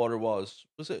remember what it was.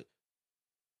 Was it?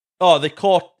 Oh, they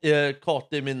caught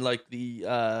him in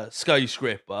the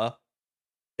skyscraper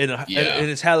in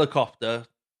his helicopter,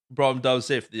 brought him down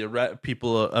safely.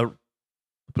 The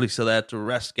police are there to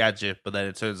arrest Gadget, but then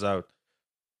it turns out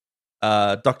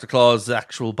Dr. Claw's the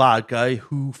actual bad guy.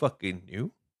 Who fucking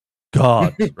knew?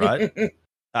 God, right?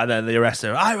 And then they arrest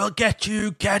him. "I will get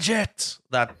you, Gadget."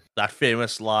 That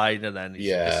famous line, and then he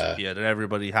disappeared, and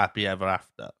everybody happy ever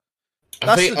after.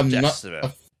 That's the gist of it.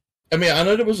 I mean, I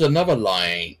know there was another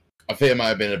line. I think it might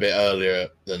have been a bit earlier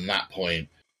than that point,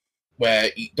 where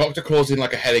Dr. Claw's in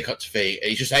a helicopter feed, and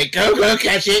he's just like, "Go,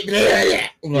 catch it!"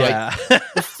 I'm yeah.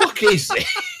 The fuck is it?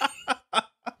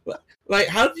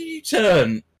 How do you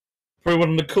turn from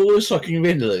one of the coolest fucking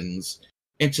villains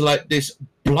into this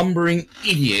blumbering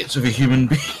idiot of a human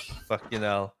being? Fucking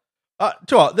hell. Do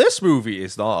you know what? This movie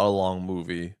is not a long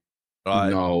movie. Right?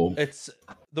 No. It's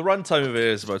the runtime of it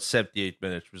is about 78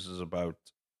 minutes, which is about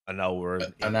an hour and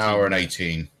 18. An hour and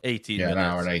 18. 18 minutes. An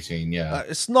hour and 18, yeah.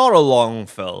 It's not a long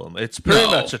film. It's pretty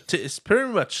much it's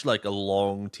pretty much like a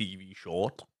long TV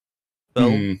short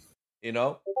film,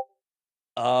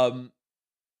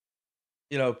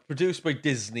 produced by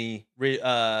Disney,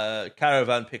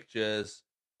 Caravan Pictures,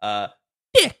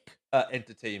 Dick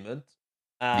Entertainment,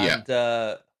 and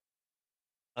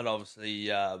obviously,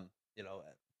 the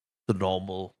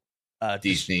normal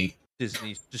Disney.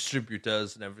 Disney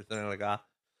distributors and everything like that.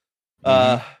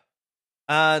 Mhm.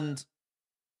 And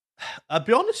I'll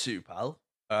be honest with you, pal.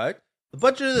 All right, the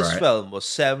budget of this Right. film was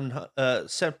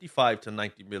 $75 to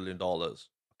 $90 million.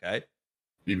 Okay,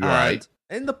 Right.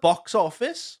 and in the box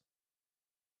office,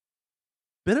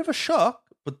 bit of a shock,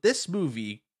 but this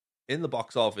movie in the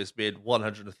box office made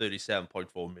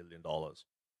 $137.4 million,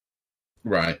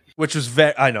 Right. which was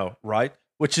very, I know, right?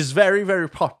 Which is very, very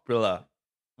popular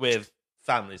with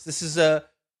families. This is a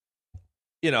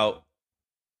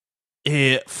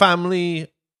family.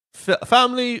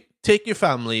 Take your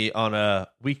family on a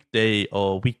weekday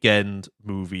or weekend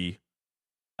movie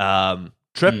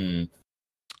trip, Hmm.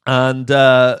 and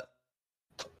the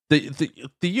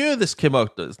year this came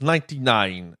out is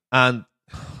 99, and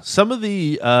some of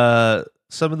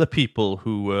the people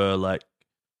who were like,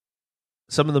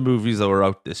 some of the movies that were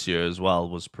out this year as well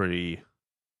was pretty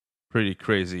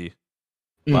crazy.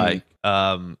 Like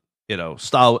Star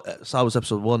Wars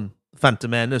Episode 1,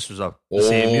 Phantom Menace was out the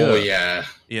same year. Oh yeah.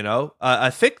 I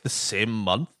think the same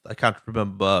month. I can't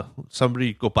remember.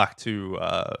 Somebody go back to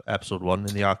Episode 1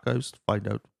 in the archives to find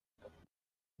out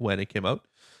when it came out.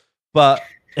 But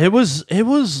it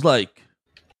was like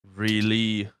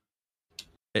really.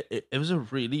 It was a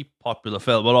really popular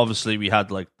film. But obviously, we had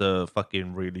like the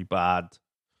fucking really bad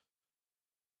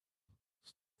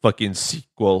fucking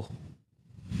sequel.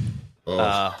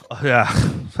 Oh. Yeah,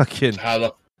 fucking.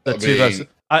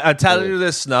 I'm telling you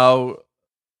this now.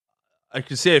 I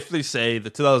can safely say the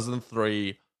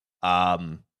 2003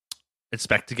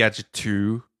 Inspector Gadget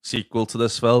 2 sequel to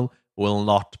this film will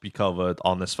not be covered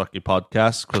on this fucking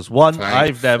podcast because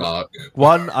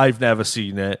I've never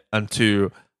seen it, and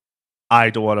two, I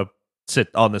don't want to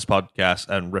sit on this podcast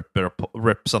and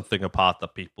rip something apart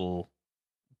that people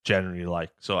generally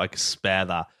like, so I can spare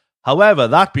that. However,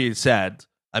 that being said,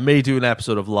 I may do an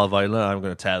episode of Love Island. I'm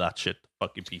going to tear that shit to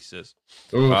fucking pieces.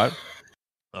 All right.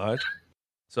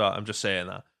 So I'm just saying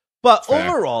that. But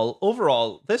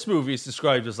overall, this movie is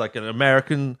described as like an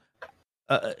American.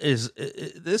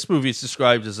 This movie is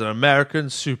described as an American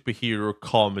superhero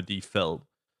comedy film.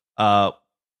 I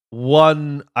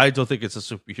don't think it's a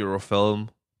superhero film.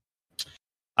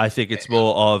 I think it's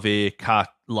more of a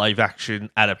live action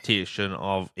adaptation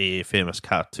of a famous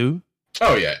cartoon.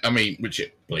 Oh yeah, I mean, which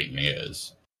it blatantly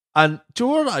is. And do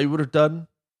you know what I would have done?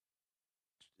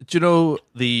 Do you know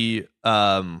the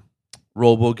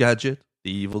Robo Gadget,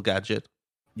 the evil Gadget?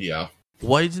 Yeah.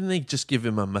 Why didn't they just give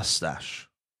him a mustache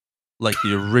like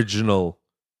the original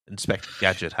Inspector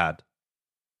Gadget had?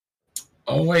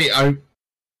 Oh wait,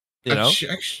 Because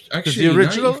actually, the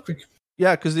original,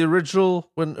 because the original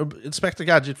when Inspector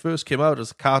Gadget first came out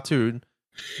as a cartoon,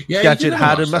 Gadget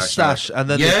had a mustache, and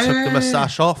then they took the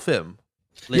mustache off him.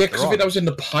 Yeah, because I think that was in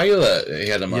the pilot. He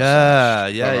had a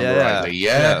mustache.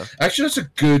 Yeah. Actually, that's a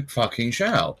good fucking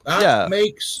shout.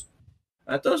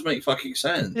 That does make fucking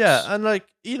sense. Yeah, and like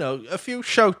a few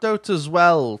shout outs as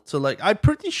well to like I'm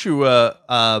pretty sure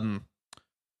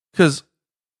because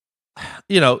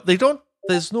they don't.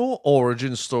 There's no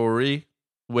origin story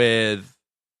with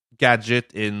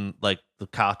Gadget in like the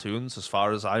cartoons, as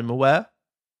far as I'm aware.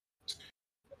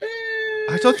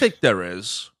 I don't think there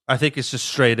is. I think it's just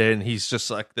straight in. He's just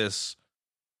like this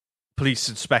police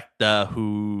inspector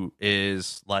who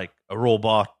is like a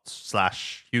robot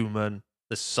 / human,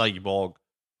 this cyborg,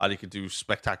 and he can do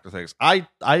spectacular things. I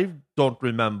don't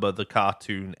remember the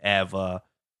cartoon ever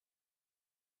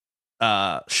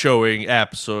showing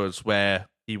episodes where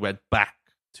he went back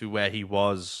to where he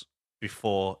was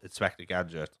before Inspector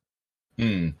Gadget.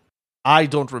 I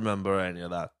don't remember any of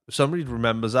that. If somebody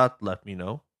remembers that, let me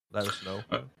know. Let us know.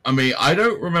 I mean, I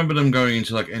don't remember them going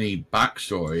into like any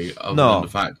backstory other than the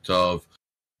fact of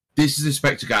this is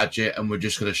Inspector Gadget, and we're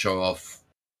just going to show off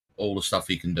all the stuff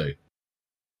he can do.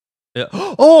 Yeah.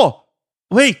 Oh,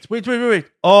 wait.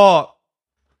 Oh,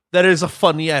 there is a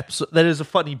funny episode. There is a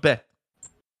funny bit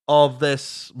of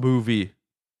this movie,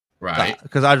 right?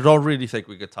 Because I don't really think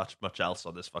we could touch much else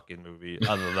on this fucking movie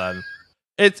other than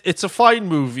it's a fine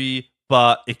movie,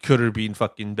 but it could have been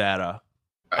fucking better.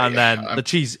 And then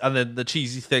the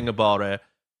cheesy thing about it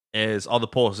is on the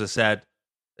poster said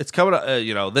it's coming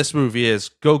out. This movie is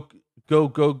go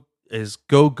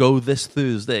this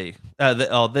Thursday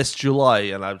or this July,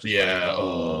 and I'm just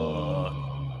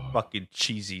fucking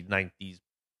cheesy 90s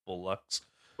bullocks.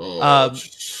 There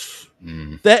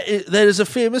is a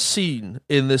famous scene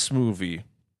in this movie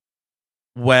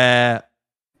where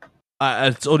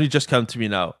it's only just come to me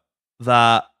now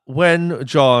that when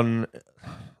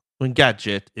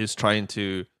Gadget is trying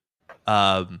to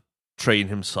train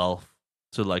himself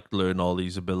to like learn all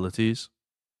these abilities,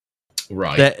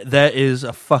 Right. there's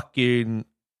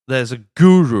a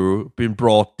guru being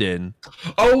brought in.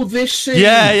 Oh, this scene.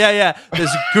 Yeah.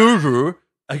 There's a guru.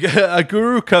 A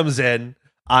guru comes in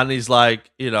and he's like,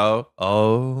 and all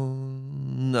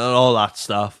that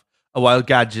stuff. While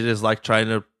Gadget is like trying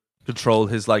to control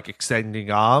his like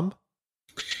extending arm,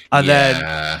 and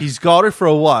then he's got it for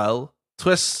a while,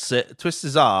 twists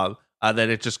his arm, and then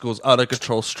it just goes out of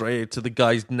control straight to the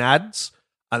guy's nads,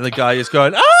 and the guy is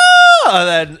going and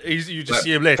then you just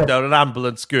see him later down an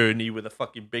ambulance gurney with a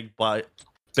fucking big pile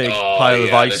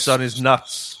of ice on his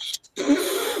nuts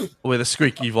with a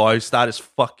squeaky voice. That is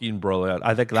fucking brilliant.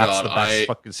 I think that's the best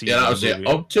fucking scene. Yeah, that was it.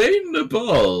 Obtain the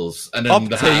balls, and then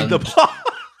obtain the balls.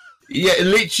 Yeah, it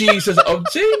literally says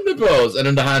obtain the balls, and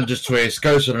then the hand just twists,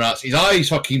 goes to the nuts. His eyes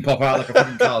fucking pop out like a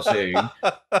fucking cartoon,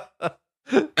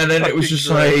 and then it was just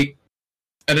like,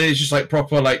 and then it's just like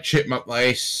proper like chipmunk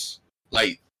lace,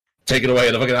 like taken away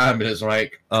in the fucking ambulance.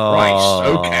 Like, Christ,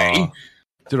 okay.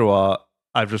 Do you know what?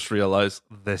 I've just realized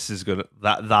that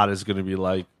is gonna be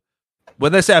like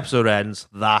when this episode ends.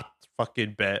 That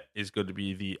fucking bit is going to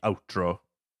be the outro.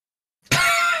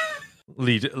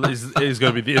 Is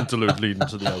going to be the interlude leading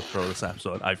to the outro of this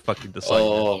episode. I fucking decided.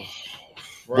 Oh,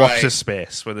 right. Watch this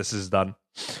space when this is done.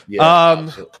 Yeah,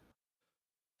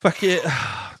 fuck it.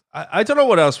 I don't know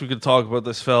what else we could talk about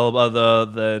this film other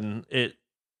than it.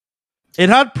 It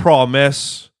had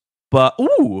promise, but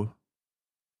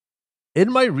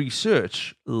in my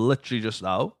research, literally just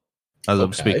now, as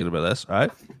I'm speaking about this,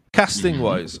 right? Casting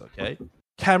wise, okay.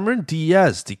 Cameron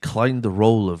Diaz declined the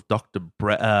role of Dr.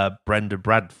 Brenda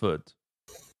Bradford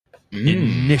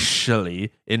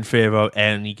initially in favor of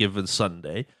Any Given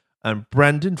Sunday, and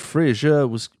Brendan Fraser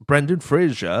was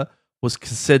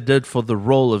considered for the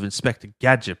role of Inspector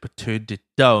Gadget, but turned it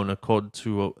down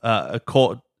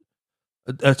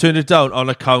turned it down on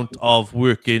account of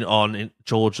working on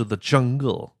George of the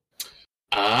Jungle.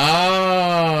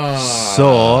 So,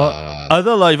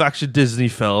 other live-action Disney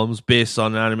films based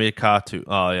on an animated cartoon.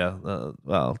 Oh, yeah.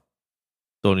 Well,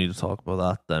 don't need to talk about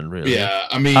that then, really. Yeah,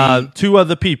 I mean... two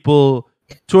other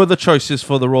choices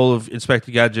for the role of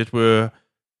Inspector Gadget were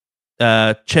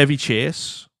Chevy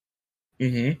Chase,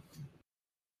 who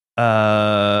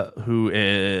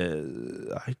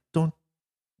is... I don't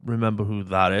remember who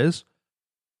that is,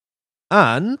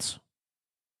 and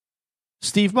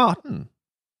Steve Martin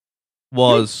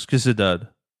was considered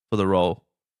for the role.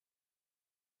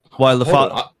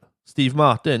 While Steve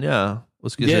Martin,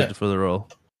 was considered for the role.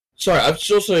 Sorry, I've just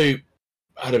also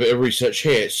had a bit of research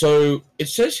here. So it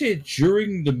says here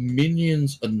during the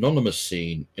Minions Anonymous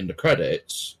scene in the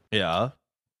credits,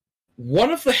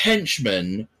 one of the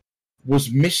henchmen was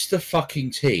Mr.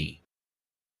 fucking T.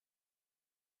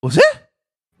 Was it?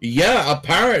 Yeah,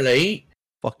 apparently.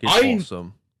 Fucking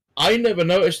awesome. I never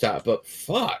noticed that, but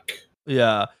fuck.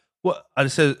 Yeah. Well, and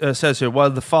it says here,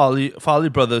 while the Farley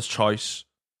brothers' choice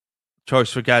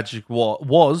for Gadget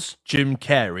was Jim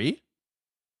Carrey,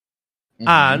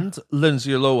 and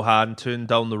Lindsay Lohan turned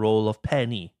down the role of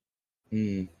Penny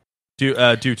due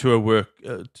to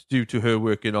her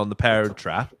working on The Parent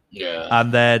Trap. Yeah,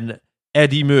 and then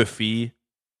Eddie Murphy,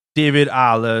 David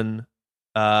Allen,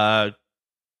 Greer,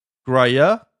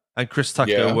 and Chris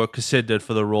Tucker were considered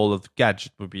for the role of the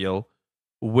Gadgetmobile,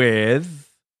 with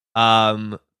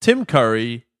Tim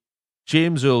Curry,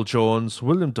 James Earl Jones,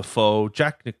 William Dafoe,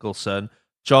 Jack Nicholson,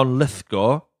 John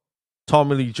Lithgow,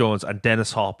 Tommy Lee Jones, and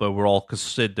Dennis Hopper were all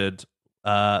considered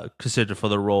for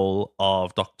the role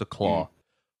of Dr. Claw.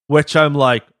 Which I'm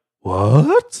like,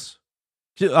 what?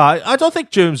 I don't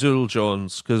think James Earl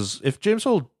Jones, because if James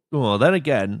Earl... Well, then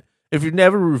again, if you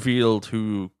never revealed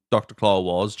who Dr. Claw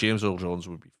was, James Earl Jones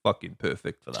would be fucking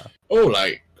perfect for that. Oh,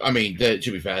 I mean, to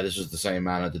be fair, this was the same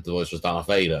man that did the voice for Darth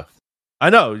Vader. I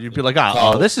know, you'd be like,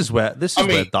 this is where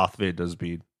Darth Vader's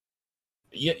been.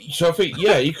 Yeah, so I think,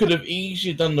 you could have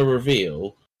easily done the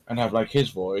reveal and have, like, his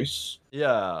voice.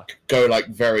 Yeah. Go, like,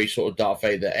 very sort of Darth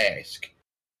Vader-esque.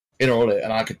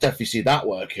 And I could definitely see that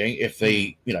working if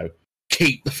they,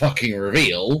 keep the fucking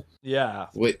reveal. Yeah.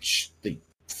 Which they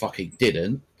fucking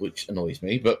didn't, which annoys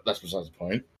me, but that's besides the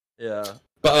point. Yeah.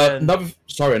 But another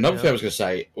thing I was going to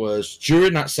say was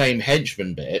during that same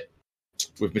henchman bit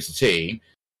with Mr. T,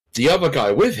 the other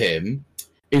guy with him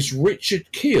is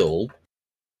Richard Keel,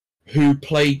 who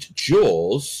played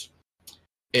Jaws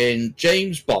in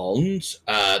James Bond,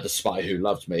 The Spy Who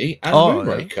Loved Me, and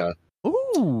Moonraker.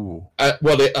 Ooh.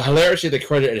 Hilariously, they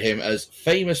credited him as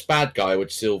famous bad guy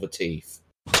with silver teeth.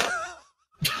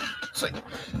 It's like,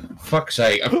 fuck's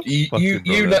sake. You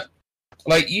Fucking know,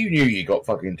 like, you knew you got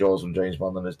fucking Jaws from James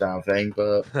Bond on this damn thing,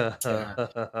 but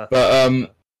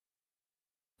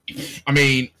I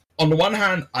mean, on the one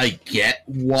hand, I get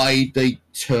why they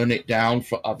turn it down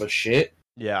for other shit.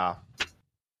 Yeah.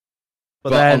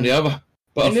 But on the other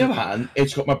hand,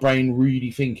 it's got my brain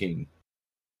really thinking.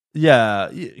 Yeah,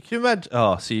 can you imagine?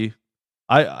 Oh, see,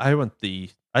 I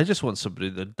just want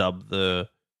somebody to dub the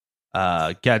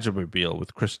Gadget reveal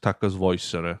with Chris Tucker's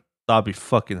voice in it. That'd be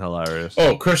fucking hilarious.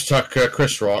 Oh, Chris Tucker,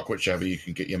 Chris Rock, whichever you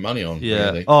can get your money on. Yeah.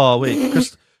 Really. Oh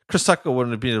wait, Chris Tucker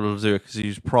wouldn't have been able to do it because he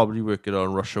was probably working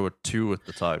on Rush Hour 2 at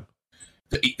the time.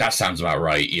 That sounds about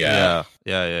right. Yeah.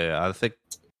 Yeah. I think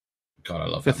God, I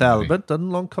love Fifth that movie. Element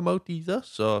didn't long come out either,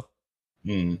 so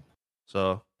Hmm.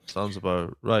 so sounds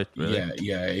about right. Really.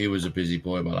 Yeah. He was a busy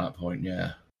boy by that point.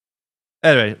 Yeah.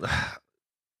 Anyway,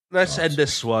 let's God. end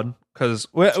this one because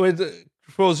for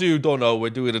those of you who don't know, we're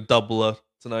doing a doubler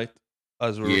tonight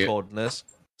as we're recording this.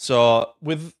 So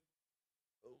with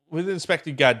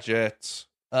Inspector Gadget,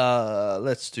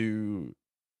 let's do.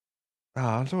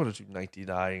 I don't want to do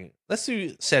 99. Let's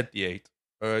do 78.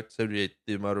 All right, 78.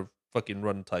 The amount of fucking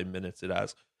runtime minutes it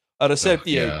has. Out of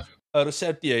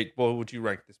 78, what would you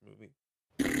rank this movie?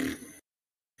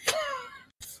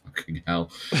 Fucking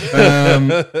hell.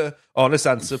 Honest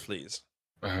answer, please.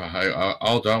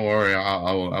 Don't worry.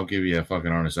 I'll give you a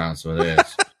fucking honest answer with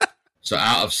this. So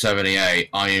out of 78,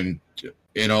 I am,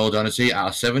 in all honesty, out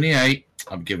of 78,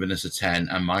 I'm giving this a 10.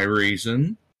 And my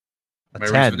reason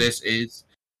for this is,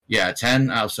 10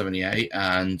 out of 78.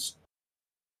 And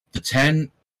the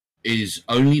 10 is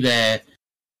only there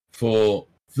for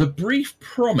the brief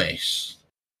promise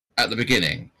at the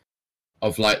beginning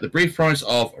of, like, the brief promise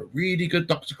of a really good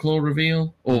Dr. Claw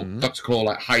reveal, or Dr. Claw,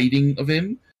 like, hiding of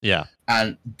him. Yeah.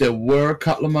 And there were a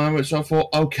couple of moments I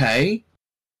thought, okay,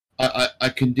 I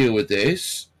can deal with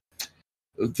this.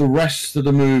 The rest of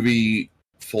the movie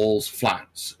falls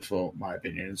flat, for my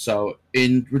opinion. So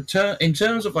in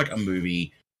terms of, like, a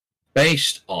movie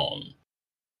based on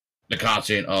the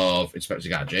cartoon of Inspector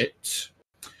Gadget,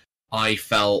 I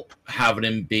felt having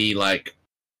him be, like,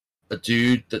 a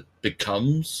dude that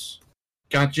becomes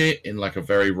Gadget in, like, a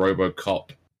very RoboCop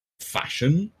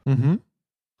fashion. Mm-hmm.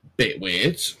 Bit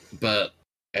weird, but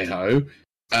you know.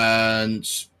 And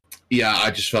yeah,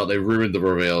 I just felt they ruined the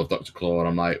reveal of Dr. Claw, and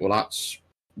I'm like, well, that's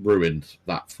ruined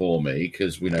that for me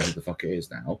because we know who the fuck it is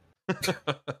now.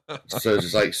 So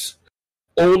it's just like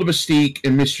all the mystique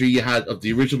and mystery you had of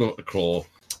the original Dr. Claw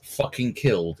fucking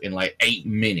killed in like 8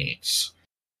 minutes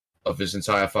of this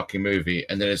entire fucking movie,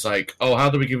 and then it's like, oh, how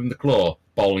do we give him the claw?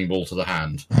 Bowling ball to the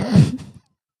hand.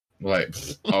 Like,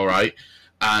 all right.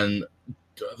 And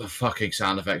the fucking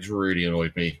sound effects really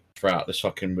annoyed me throughout this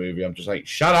fucking movie. I'm just like,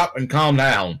 shut up and calm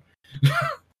down.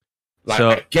 Like,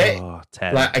 so,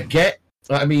 I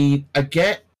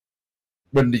get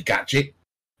when the Gadget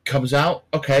comes out,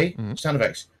 okay, sound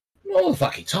effects, not all the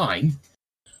fucking time.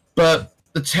 But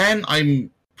the 10,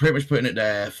 I'm pretty much putting it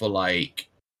there for, like,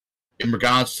 in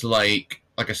regards to, like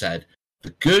I said,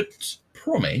 the good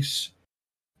promise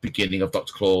beginning of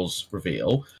Dr. Claw's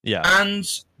reveal, and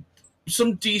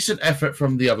some decent effort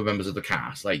from the other members of the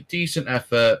cast, like decent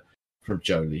effort from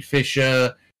Jolie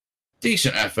Fisher,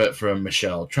 decent effort from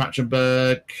Michelle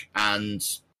Trachtenberg, and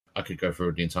I could go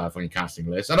through the entire fucking casting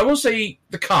list. And I will say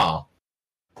the car,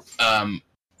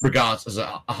 regards as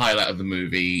a highlight of the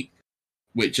movie,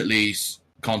 which at least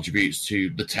contributes to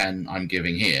the 10 I'm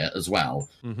giving here as well.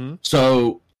 Mm-hmm.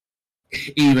 So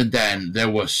even then,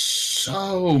 there was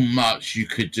so much you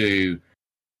could do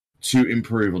to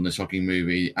improve on this fucking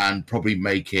movie and probably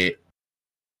make it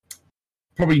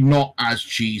probably not as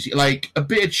cheesy. Like, a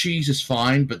bit of cheese is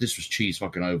fine, but this was cheese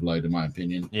fucking overload in my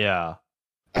opinion. Yeah.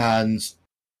 And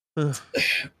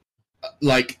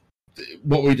like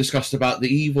what we discussed about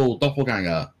the evil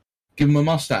doppelganger, give him a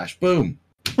mustache, boom.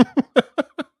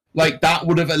 Like, that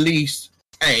would have at least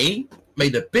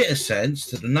made a bit of sense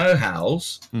to the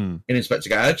know-hows in Inspector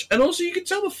Gadget, and also you can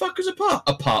tell the fuckers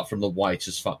apart from the white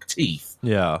as fuck teeth.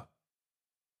 Yeah.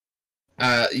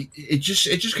 It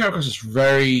just came across as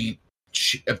very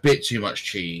a bit too much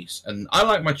cheese, and I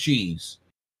like my cheese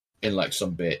in, like,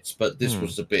 some bits, but this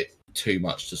was a bit too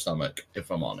much to stomach,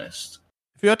 if I'm honest.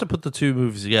 If you had to put the two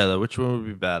movies together, which one would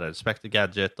be better, Inspector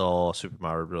Gadget or Super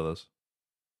Mario Brothers?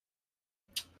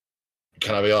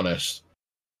 Can I be honest?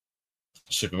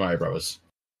 Super Mario Brothers.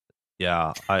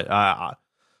 Yeah, I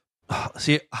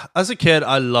see. As a kid,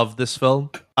 I loved this film.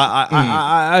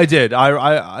 I did.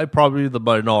 I probably the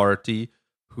minority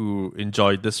who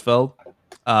enjoyed this film.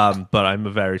 But I'm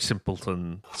a very simple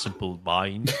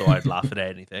mind, so I'd laugh at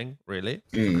anything, really.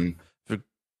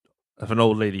 if an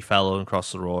old lady fell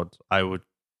across the road, I would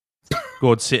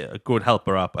go and help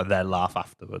her up and then laugh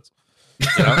afterwards.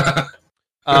 You know?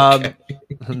 Okay.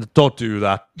 Don't do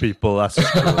that, people. That's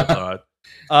cruel. All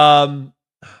right.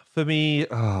 For me,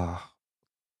 10 out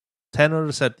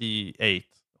of 78.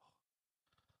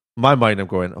 In my mind, I'm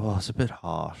going, it's a bit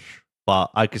harsh,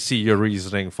 but I can see your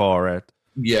reasoning for it.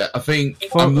 Yeah, I think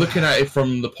I'm looking at it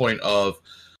from the point of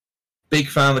big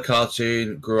fan of the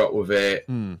cartoon, grew up with it.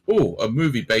 Oh, a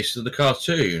movie based on the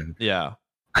cartoon. Yeah.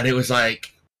 And it was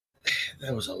like,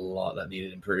 there was a lot that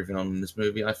needed improving on in this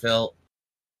movie, I felt.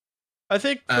 I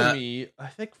think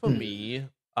for me,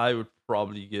 I would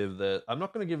probably give this. I'm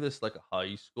not going to give this like a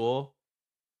high score,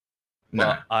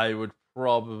 but I would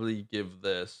probably give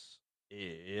this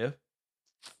a.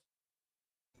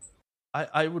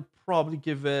 I would probably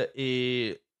give it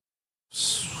a.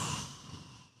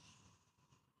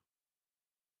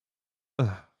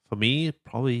 For me,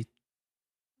 probably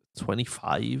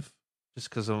 25, just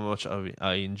because of how much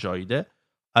I enjoyed it.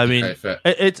 I mean,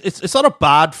 it's not a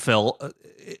bad film.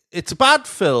 It's a bad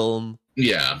film.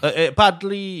 Yeah. A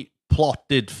badly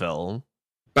plotted film.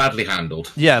 Badly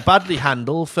handled. Yeah, badly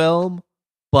handled film.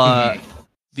 But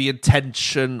the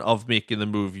intention of making the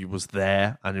movie was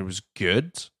there and it was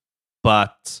good.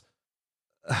 But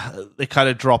they kind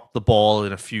of dropped the ball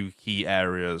in a few key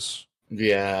areas.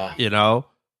 Yeah. You know?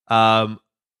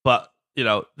 But, you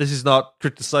know, this is not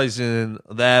criticizing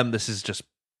them. This is just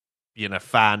being a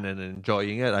fan and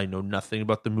enjoying it. I know nothing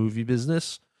about the movie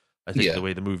business. I think the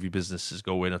way the movie business is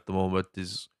going at the moment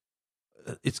is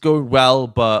it's going well,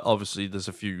 but obviously there's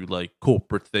a few like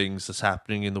corporate things that's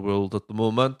happening in the world at the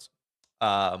moment.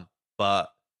 But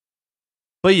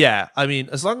yeah, I mean,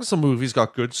 as long as the movie's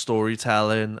got good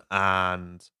storytelling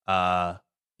and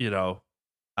you know,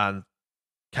 and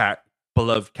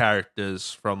beloved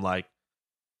characters from like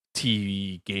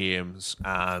TV, games,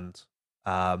 and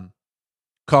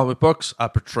comic books are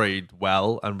portrayed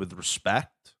well and with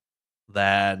respect,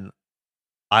 then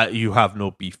you have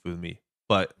no beef with me.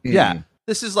 But yeah,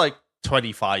 this is like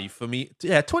 25 for me.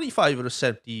 Yeah, 25 out of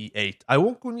 78. I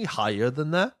won't go any higher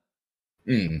than that.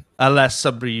 Unless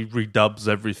somebody redubs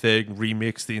everything,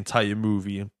 remakes the entire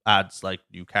movie, and adds like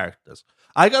new characters.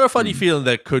 I got a funny feeling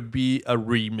there could be a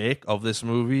remake of this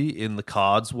movie in the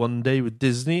cards one day with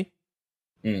Disney.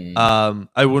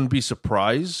 I wouldn't be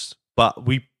surprised, but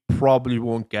we probably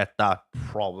won't get that.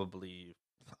 Probably,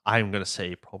 I'm gonna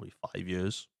say probably 5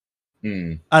 years.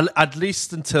 At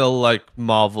least until like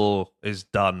Marvel is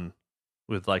done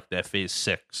with like their phase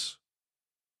 6,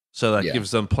 so that gives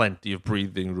them plenty of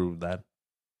breathing room then.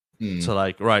 So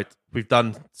like, right, we've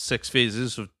done 6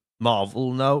 phases of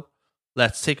Marvel now.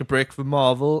 Let's take a break from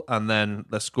Marvel and then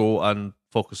let's go and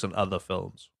focus on other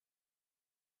films.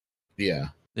 Yeah,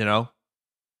 you know.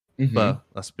 But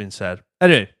that's been said.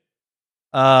 Anyway,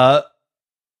 that's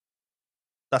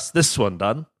this one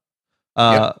done.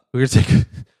 We're gonna take.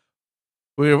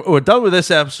 We're done with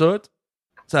this episode.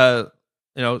 So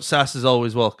you know, Sass is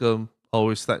always welcome.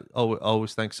 Always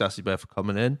thank Sassy Bear for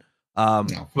coming in.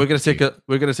 We're gonna take a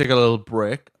little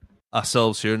break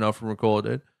ourselves here now from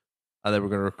recording, and then we're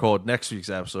gonna record next week's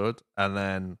episode, and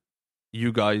then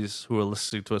you guys who are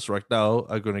listening to us right now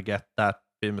are gonna get that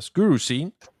famous guru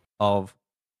scene of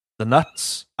the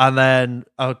nuts, and then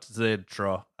out to the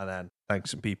intro, and then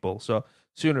thanks some people. So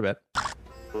see you in a bit.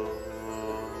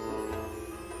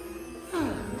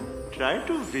 Try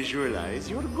to visualize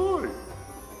your goal.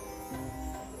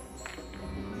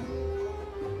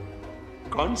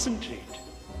 Concentrate.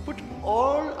 Put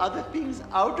all other things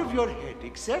out of your head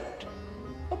except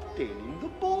obtaining the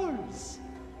balls.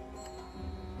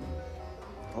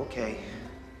 Okay.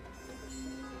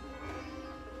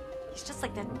 He's just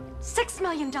like that $6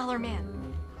 million man.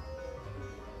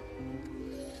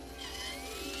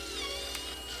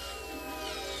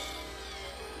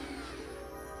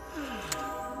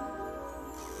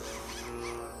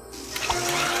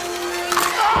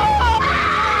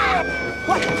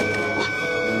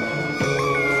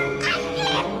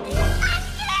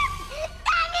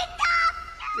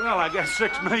 Well, I guess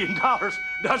 $6 million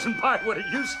doesn't buy what it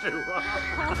used to.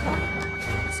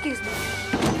 Excuse me.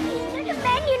 He's not a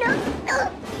man, you know.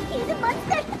 He's a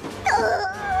monster.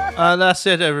 And that's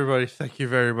it, everybody. Thank you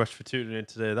very much for tuning in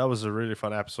today. That was a really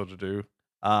fun episode to do.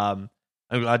 I'm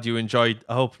glad you enjoyed.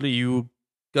 Hopefully, you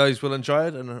guys will enjoy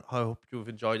it, and I hope you've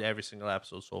enjoyed every single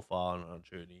episode so far on our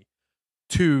journey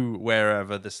to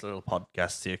wherever this little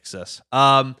podcast takes us.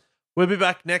 We'll be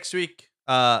back next week,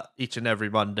 each and every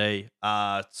Monday.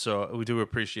 So we do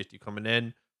appreciate you coming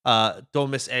in. Don't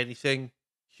miss anything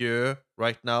here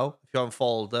right now. If you haven't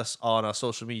followed us on our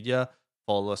social media,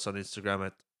 follow us on Instagram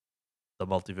at the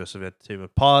Multiverse of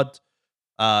Entertainment Pod.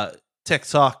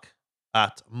 TikTok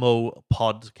at Mo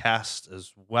Podcast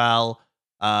as well.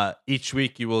 Each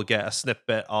week you will get a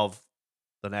snippet of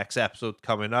the next episode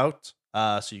coming out.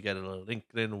 So you get a little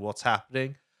inkling of what's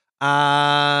happening.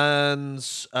 And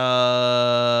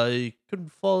you can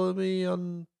follow me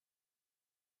on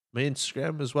my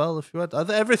Instagram as well if you want.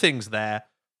 Everything's there.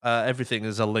 Everything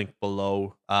is a link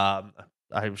below.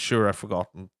 I'm sure I've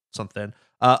forgotten something.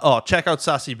 Check out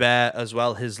Sassy Bear as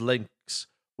well. His links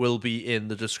will be in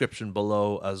the description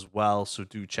below as well. So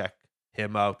do check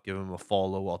him out. Give him a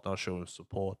follow. Whatnot. Show him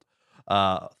support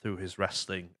through his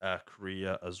wrestling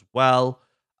career as well.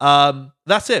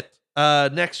 That's it.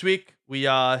 Next week we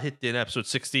are hitting episode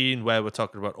 16 where we're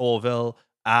talking about Orville,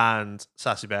 and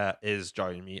Sassy Bear is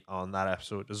joining me on that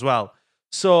episode as well.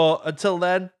 So until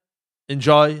then,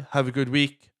 enjoy, have a good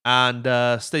week, and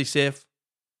stay safe,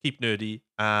 keep nerdy,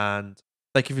 and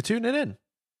thank you for tuning in.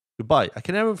 Goodbye. I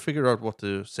can never figure out what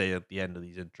to say at the end of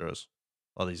these intros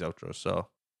or these outros, so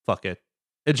fuck it.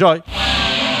 Enjoy.